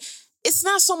 It's like, it's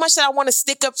not so much that I want to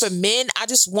stick up for men. I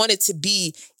just want it to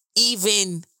be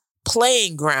even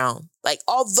playing ground. Like,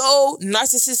 although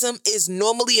narcissism is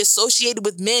normally associated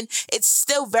with men, it's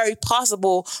still very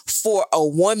possible for a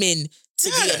woman to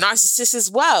be a narcissist as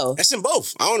well. That's in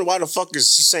both. I don't know why the fuck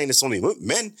is she saying it's only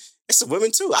men. It's the women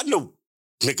too. I know,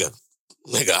 nigga,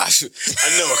 I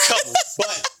know a couple,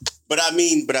 but I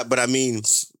mean,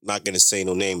 not gonna say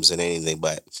no names and anything,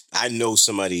 but I know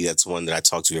somebody that's one that I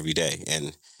talk to every day,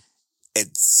 and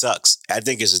it sucks. I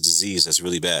think it's a disease that's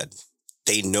really bad.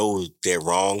 They know they're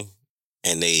wrong,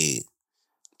 and they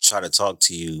try to talk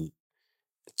to you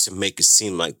to make it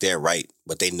seem like they're right,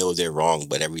 but they know they're wrong.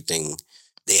 But everything,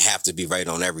 they have to be right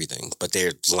on everything. But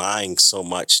they're lying so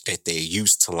much that they're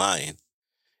used to lying.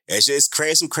 It's just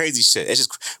crazy, some crazy shit. It's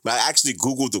just, but I actually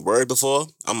Googled the word before.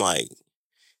 I'm like,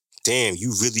 damn,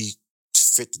 you really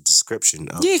fit the description.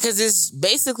 Yeah, because it's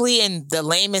basically, in the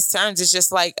lamest terms, it's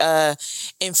just like a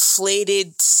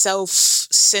inflated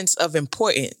self-sense of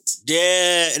importance.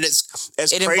 Yeah, and it's it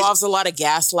crazy. Involves a lot of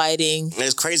gaslighting. And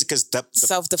it's crazy because the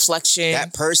self-deflection.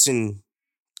 That person,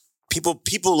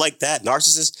 people like that,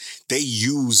 narcissists, they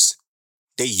use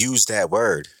that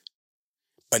word,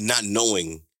 but not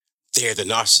knowing they're the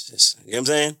narcissist. You know what I'm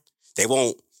saying? They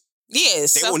won't.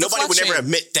 Yes, yeah, nobody would ever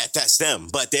admit that that's them,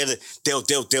 but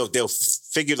they'll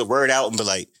figure the word out and be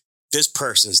like, this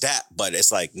person's that, but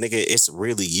it's like, nigga, it's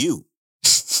really you.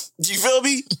 Do you feel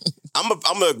me?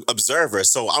 I'm an observer,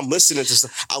 so I listen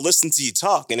to you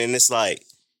talk, and then it's like,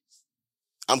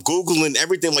 I'm Googling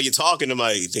everything while you're talking. I'm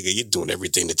like, nigga, you're doing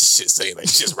everything that this shit's saying. Like,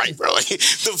 shit's right, bro. Like,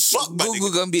 the fuck,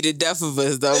 Google gonna be the death of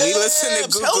us, though. We listen to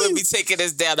Google and be taking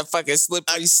us down a fucking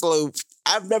slippery slope.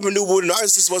 I've never knew what a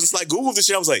narcissist was. It's like Google this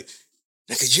shit. I was like,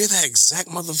 nigga, you're that exact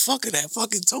motherfucker that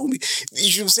fucking told me. You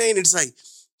know what I'm saying? It's like,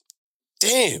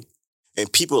 damn.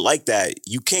 And people like that,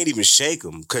 you can't even shake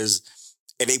them because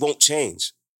they won't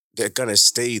change. They're gonna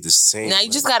stay the same. Now you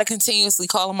just gotta continuously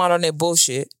call them out on their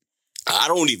bullshit. I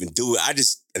don't even do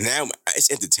it. Now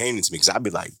it's entertaining to me because I'd be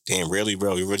like, damn, really,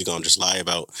 bro? You really gonna just lie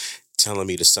about telling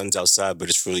me the sun's outside, but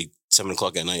it's really 7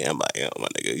 o'clock at night? I'm like, oh, my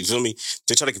nigga, you feel me?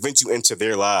 They try to convince you into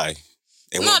their lie.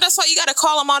 No, that's why you gotta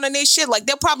call them out on their shit. Like,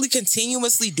 they'll probably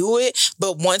continuously do it,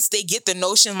 but once they get the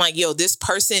notion, like, yo, this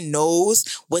person knows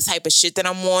what type of shit that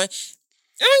I'm on, and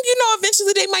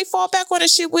eventually they might fall back on the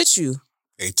shit with you.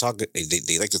 They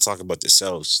like to talk about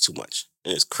themselves too much.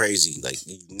 And it's crazy. Like,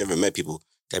 you never met people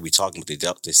that be talking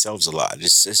about themselves a lot.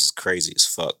 This is crazy as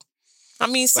fuck. I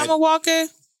mean, Summer Walker.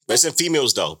 But it's in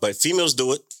females, though. But females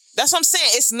do it. That's what I'm saying.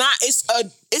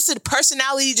 It's a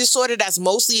personality disorder that's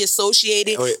mostly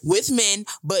associated with men,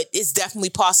 but it's definitely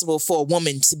possible for a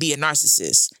woman to be a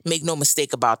narcissist. Make no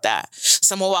mistake about that.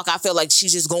 Summer Walker, I feel like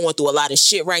she's just going through a lot of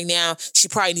shit right now. She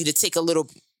probably need to take a little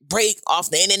break off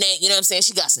the internet. You know what I'm saying?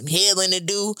 She got some healing to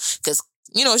do because,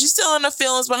 she's still in her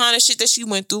feelings behind the shit that she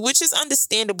went through, which is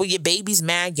understandable. Your baby's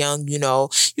mad young, You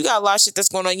got a lot of shit that's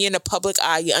going on. You're in the public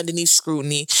eye. You're underneath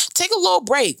scrutiny. Take a little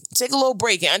break.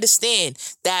 And understand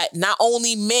that not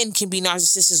only men can be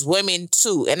narcissists, women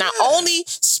too. And I only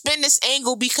spin this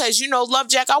angle because, Love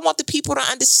Jack, I want the people to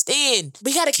understand.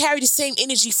 We got to carry the same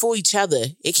energy for each other.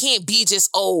 It can't be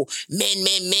just, men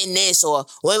this, or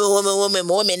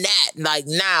women that. Like,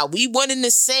 nah, we one and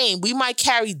the same. We might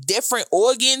carry different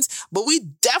organs, but we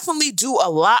definitely do a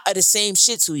lot of the same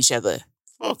shit to each other.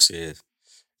 Folks, yeah.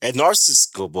 And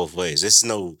narcissists go both ways. It's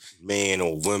no man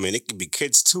or woman. It could be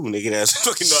kids too, nigga. That's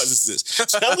fucking narcissists. I'm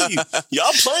telling you,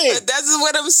 y'all playing. That's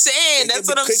what I'm saying. That's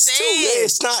what I'm saying. Yeah,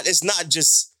 it's not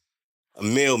just a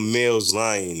male's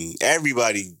lying.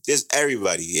 Everybody.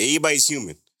 Everybody's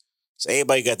human. So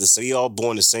everybody got this. So we all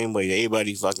born the same way.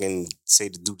 Everybody fucking say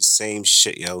to do the same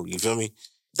shit, yo. You feel me?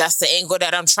 That's the angle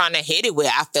that I'm trying to hit it with.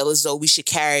 I feel as though we should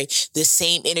carry the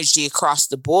same energy across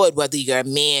the board, whether you're a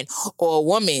man or a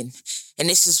woman. And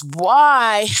this is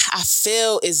why I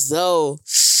feel as though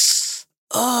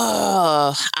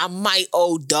I might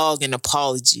owe Dog an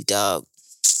apology, dog.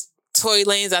 Tory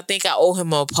Lanez, I think I owe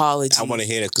him an apology. I want to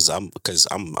hear it because I'm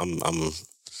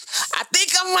I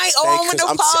think I might owe him an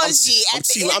apology. At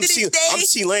the end of the day, I'm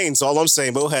T Lanez. All I'm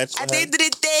saying. Go ahead. At the end of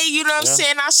the day, you know what I'm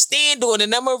saying? I stand on it.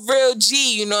 And I'm a real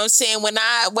G. You know what I'm saying? When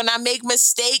I make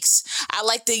mistakes, I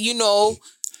like to,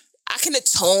 I can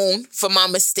atone for my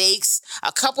mistakes.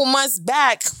 A couple months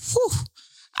back,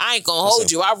 I ain't gonna hold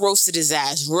you. I roasted his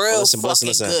ass real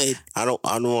fucking good. I don't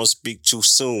want to speak too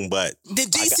soon, but the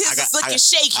details is looking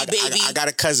shaky, baby. I got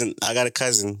a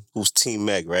cousin who's Team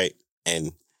Meg, right?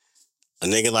 And a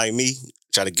nigga like me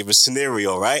try to give a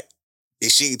scenario, right?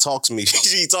 And she ain't talked to me.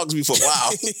 She ain't talked to me for a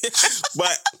while.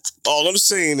 But all I'm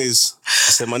saying is,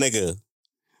 I said, my nigga,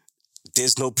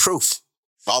 there's no proof.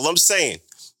 All I'm saying.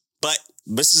 But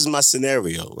this is my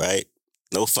scenario, right?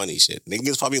 No funny shit.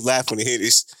 Niggas probably laugh when they hear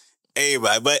this.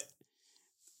 Everybody. But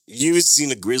you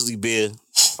seen a grizzly bear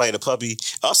fight a puppy.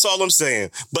 That's all I'm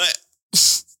saying. But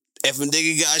if a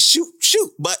nigga got shoot.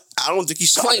 But I don't think he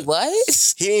shot her. Wait, what?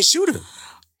 He didn't shoot her.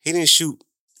 He didn't shoot.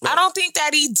 I don't think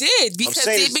that he did because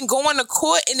they've been going to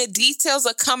court and the details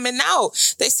are coming out.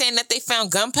 They saying that they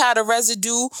found gunpowder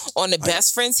residue on the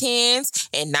best friend's hands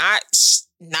and not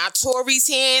Tory's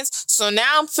hands. So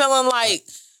now I'm feeling like,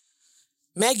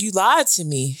 Meg, you lied to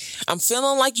me. I'm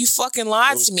feeling like you fucking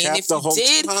lied to me. And if you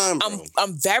did,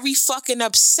 I'm very fucking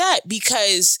upset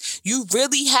because you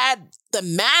really had the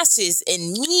masses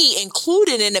and me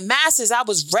included in the masses. I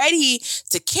was ready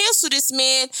to cancel this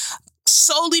man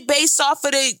solely based off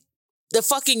of the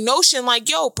fucking notion like,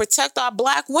 yo, protect our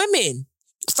black women.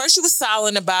 First you were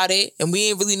silent about it and we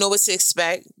didn't really know what to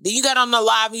expect. Then you got on the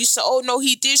live and you said, oh no,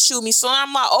 he did shoot me. So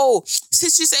I'm like, oh,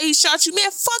 since you say he shot you,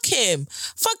 man, fuck him.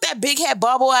 Fuck that big head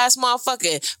bubble ass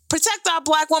motherfucker. Protect our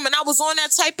black women. I was on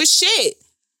that type of shit.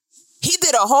 He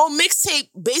did a whole mixtape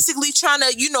basically trying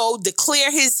to,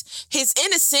 declare his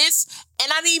innocence.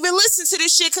 And I didn't even listen to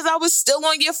this shit because I was still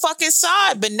on your fucking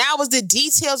side. But now as the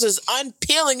details is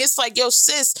unpeeling, it's like, yo,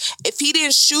 sis, if he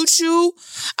didn't shoot you,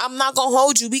 I'm not going to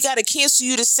hold you. We got to cancel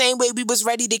you the same way we was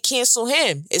ready to cancel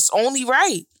him. It's only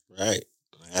right. Right.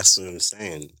 That's what I'm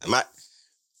saying.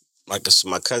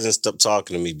 My cousin stopped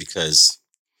talking to me because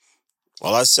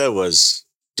all I said was,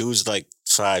 dude's like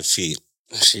 5 feet.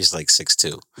 She's like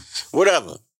 6'2".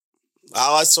 Whatever.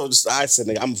 I said,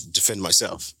 nigga, I'm defending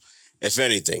myself, if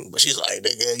anything. But she's like,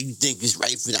 nigga, you think it's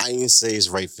right for... I didn't say it's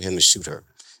right for him to shoot her.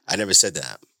 I never said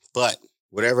that. But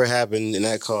whatever happened in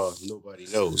that car, nobody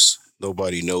knows.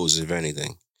 Nobody knows if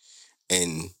anything.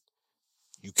 And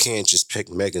you can't just pick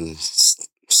Megan's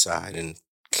side and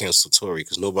cancel Tory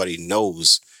because nobody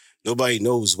knows. Nobody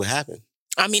knows what happened.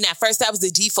 I mean, at first that was the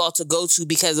default to go to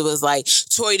because it was like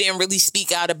Tory didn't really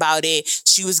speak out about it.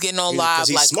 She was getting on live.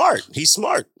 He's like smart. He's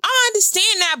smart. I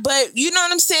understand that, but you know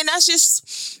what I'm saying? That's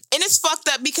just, and it's fucked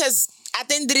up because at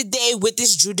the end of the day, with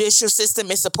this judicial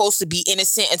system, it's supposed to be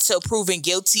innocent until proven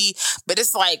guilty. But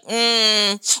it's like,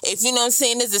 if you know what I'm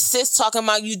saying, there's a sis talking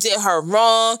about you did her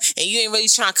wrong and you ain't really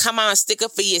trying to come out and stick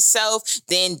up for yourself,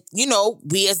 then, you know,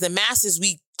 we as the masses,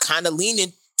 we kind of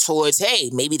leaning towards,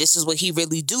 hey, maybe this is what he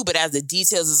really do. But as the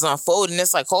details is unfolding,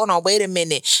 it's like, hold on, wait a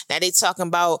minute. Now they talking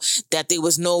about that there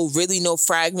was no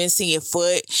fragments in your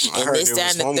foot and this,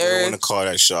 that, and the third. In the car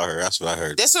that shot her. That's what I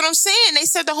heard. That's what I'm saying. They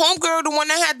said the homegirl, the one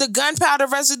that had the gunpowder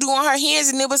residue on her hands,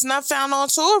 and it was not found on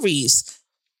Tory's.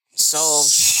 So,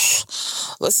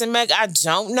 listen, Meg, I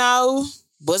don't know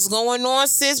what's going on,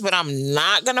 sis, but I'm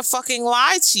not gonna fucking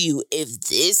lie to you. If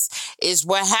this is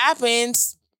what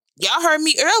happens, y'all heard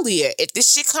me earlier. If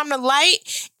this shit come to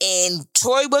light and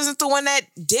Tory wasn't the one that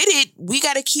did it, we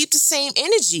got to keep the same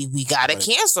energy. We got to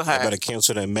cancel her. I got to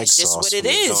cancel that Meg That's sauce just what it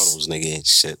from is. McDonald's, nigga.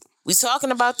 Shit. We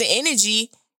talking about the energy. You know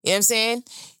what I'm saying?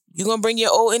 You gonna bring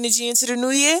your old energy into the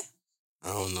new year? I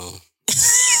don't know.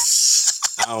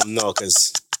 I don't know,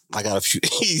 because I got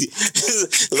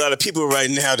a lot of people right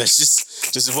now that's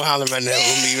just wilding right now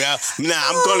with me. Nah,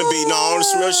 I'm gonna be,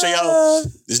 honestly, I'll show y'all.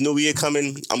 This new year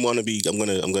coming, I don't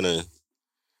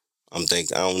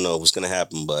know what's gonna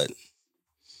happen, but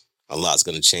a lot's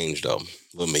gonna change though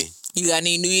with me. You got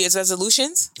any New Year's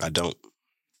resolutions? I don't.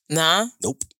 Nah?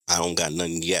 Nope. I don't got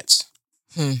none yet.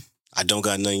 I don't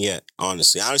got none yet,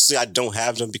 honestly. Honestly, I don't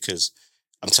have them because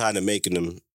I'm tired of making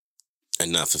them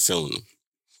and not fulfilling them.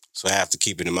 So I have to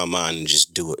keep it in my mind and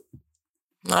just do it.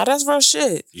 Nah, that's real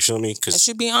shit. You feel me? You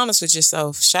should be honest with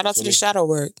yourself. Shout out to the shadow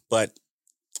work. But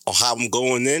how I'm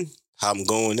going in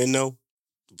though,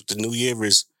 the new year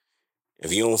is,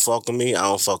 if you don't fuck with me, I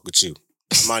don't fuck with you.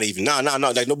 I'm not even, no,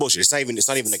 like no bullshit. It's not even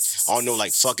like, I don't know,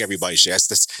 like fuck everybody shit.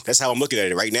 That's how I'm looking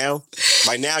at it right now.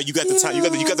 Right now, you got the time,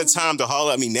 you got the time to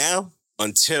holler at me now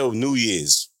until New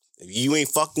Year's. If you ain't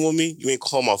fucking with me, you ain't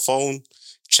call my phone,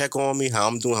 check on me, how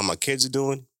I'm doing, how my kids are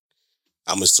doing,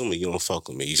 I'm assuming you don't fuck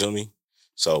with me. You feel me?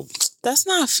 So that's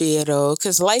not fair though,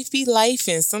 because life be life,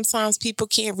 and sometimes people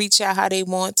can't reach out how they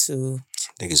want to.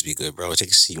 Niggas be good, bro. They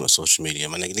can see you on social media.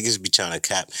 My niggas be trying to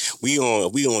cap. We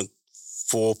on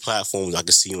 4 platforms. I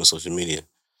can see you on social media.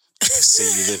 I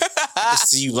can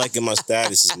see you liking my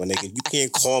statuses, my nigga. You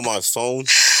can't call my phone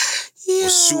or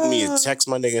shoot me a text,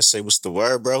 my nigga, and say, what's the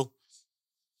word, bro?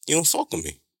 You don't fuck with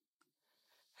me.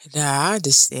 Nah, I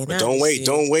understand. But don't wait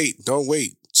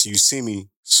till you see me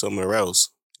somewhere else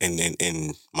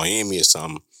in Miami or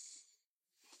something.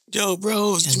 Yo,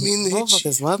 bro, you mean to hit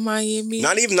you? Love Miami? No.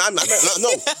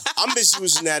 I'm just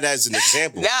using that as an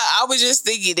example. Nah, I was just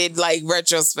thinking in like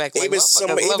retrospect. Like, even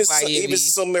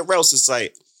somewhere else, it's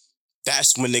like,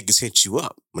 that's when niggas hit you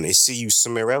up. When they see you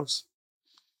somewhere else.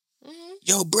 Mm-hmm.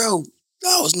 Yo, bro,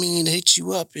 I was meaning to hit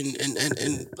you up and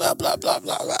blah, blah, blah,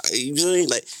 blah, blah. You know,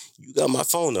 like, you got my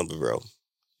phone number, bro. You know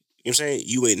what I'm saying?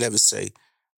 You ain't never say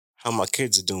how my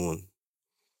kids are doing.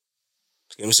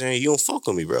 You know what I'm saying? You don't fuck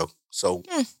with me, bro. So,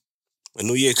 when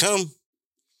New Year come,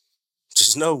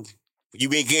 just know,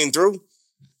 you ain't getting through,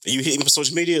 and you hit me on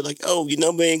social media like, oh, your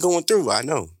number ain't going through. I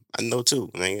know too,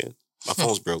 nigga. My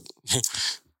phone's broke.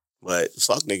 But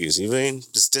fuck niggas, you know what I mean?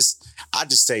 I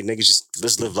just say, niggas,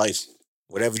 let's live life.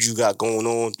 Whatever you got going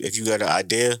on, if you got an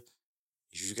idea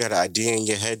in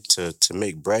your head to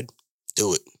make bread,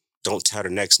 do it. Don't tell the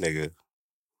next nigga,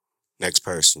 next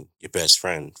person, your best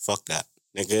friend. Fuck that.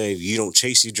 Nigga, if you don't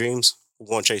chase your dreams, who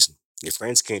gonna chase them? Your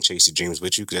friends can't chase your dreams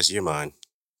with you because that's your mind.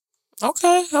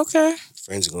 Okay.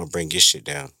 Friends are gonna bring your shit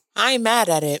down. I ain't mad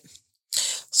at it.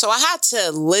 So I had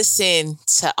to listen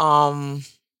to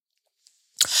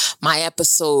my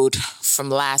episode from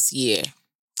last year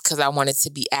because I wanted to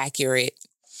be accurate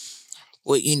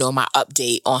with, my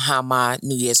update on how my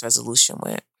New Year's resolution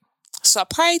went. So I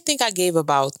probably think I gave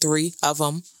about 3 of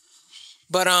them.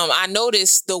 But I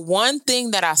noticed the one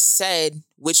thing that I said,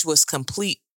 which was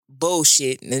complete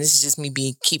bullshit, and this is just me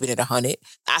keeping it 100.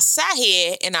 I sat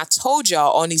here and I told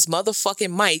y'all on these motherfucking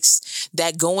mics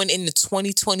that going into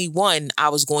 2021, I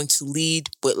was going to lead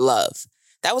with love.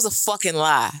 That was a fucking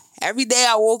lie. Every day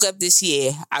I woke up this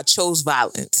year, I chose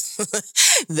violence.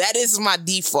 That is my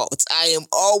default. I am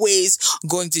always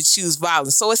going to choose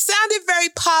violence. So it sounded very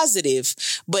positive,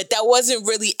 but that wasn't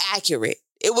really accurate.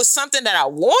 It was something that I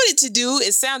wanted to do.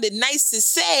 It sounded nice to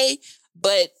say,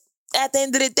 but at the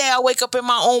end of the day, I wake up in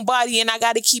my own body and I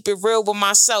got to keep it real with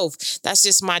myself. That's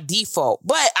just my default.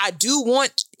 But I do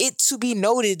want it to be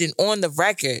noted and on the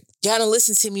record. Y'all done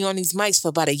listen to me on these mics for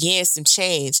about a year and some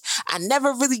change. I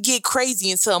never really get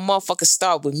crazy until a motherfucker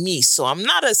start with me. So I'm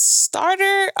not a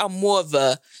starter. I'm more of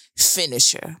a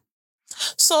finisher.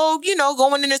 So,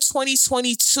 going into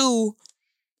 2022,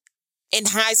 in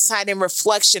hindsight and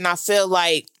reflection, I feel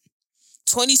like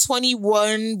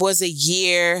 2021 was a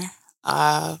year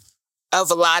of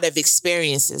a lot of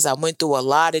experiences. I went through a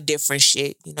lot of different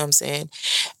shit, you know what I'm saying?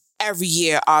 Every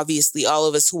year, obviously, all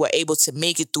of us who were able to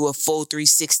make it through a full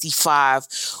 365,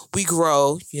 we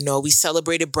grow, we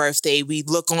celebrate a birthday, we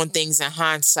look on things in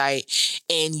hindsight,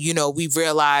 and, we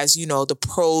realize, the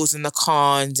pros and the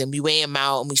cons, and we weigh them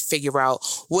out, and we figure out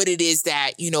what it is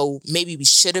that, maybe we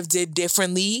should have did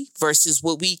differently versus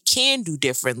what we can do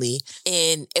differently.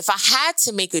 And if I had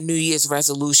to make a New Year's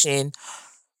resolution,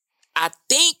 I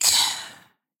think,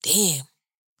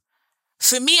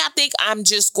 for me, I think I'm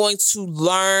just going to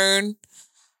learn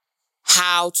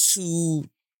how to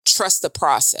trust the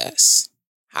process.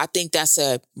 I think that's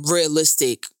a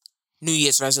realistic New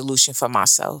Year's resolution for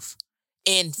myself.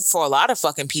 And for a lot of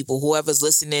fucking people, whoever's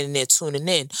listening and they're tuning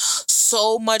in.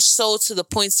 So much so to the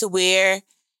point to where,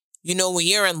 when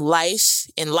you're in life,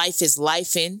 and life is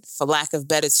lifing, for lack of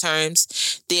better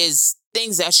terms, there's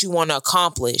things that you want to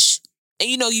accomplish. And,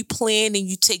 you plan and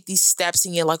you take these steps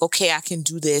and you're like, okay, I can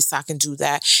do this, I can do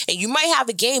that. And you might have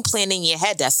a game plan in your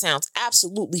head that sounds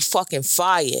absolutely fucking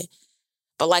fire.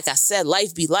 But like I said,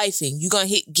 life be lifing. You're going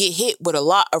to get hit with a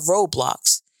lot of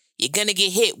roadblocks. You're going to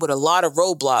get hit with a lot of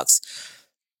roadblocks.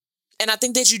 And I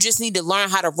think that you just need to learn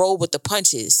how to roll with the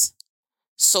punches.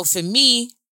 So for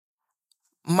me,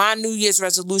 my New Year's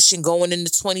resolution going into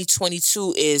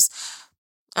 2022 is,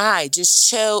 all right, just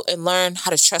chill and learn how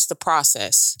to trust the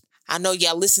process. I know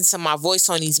y'all listen to my voice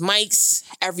on these mics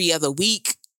every other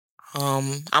week.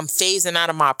 I'm phasing out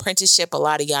of my apprenticeship. A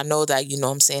lot of y'all know that, I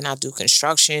do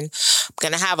construction. I'm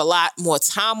going to have a lot more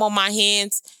time on my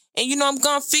hands. And, I'm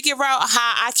going to figure out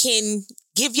how I can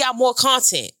give y'all more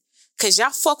content. Because y'all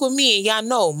fuck with me and y'all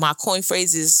know my coin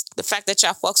phrase is the fact that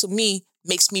y'all fucks with me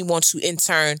makes me want to in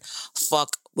turn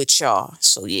fuck with y'all.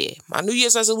 So yeah, my New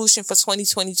Year's resolution for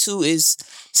 2022 is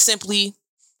simply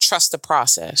trust the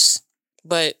process.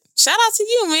 But shout out to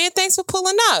you, man. Thanks for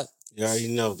pulling up. You already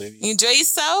know, baby. You enjoy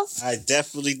yourself? I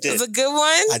definitely did. It was a good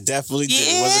one? I definitely did.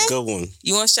 It was a good one.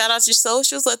 You want to shout out your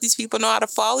socials? Let these people know how to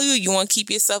follow you? You want to keep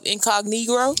yourself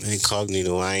incognito?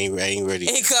 Incognito. I ain't ready.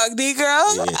 Incognito?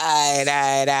 Yeah.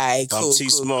 All right. Cool, I'm T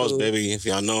Smalls, baby. If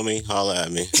y'all know me, holla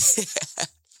at me.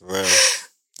 For real.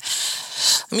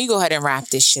 Let me go ahead and wrap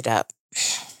this shit up.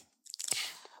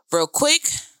 Real quick,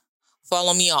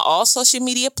 follow me on all social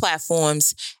media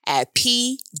platforms at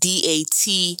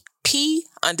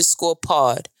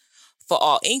PDATP_pod. For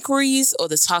all inquiries or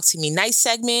the Talk to Me Nice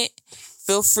segment,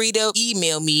 feel free to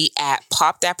email me at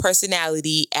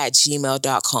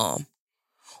popthatpersonality@gmail.com.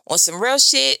 On some real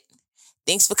shit,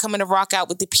 thanks for coming to rock out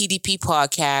with the PDP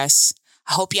podcast.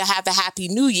 I hope y'all have a happy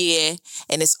new year.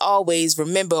 And as always,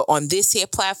 remember on this here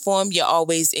platform, you're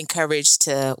always encouraged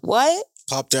to what?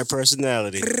 Pop that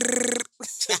personality.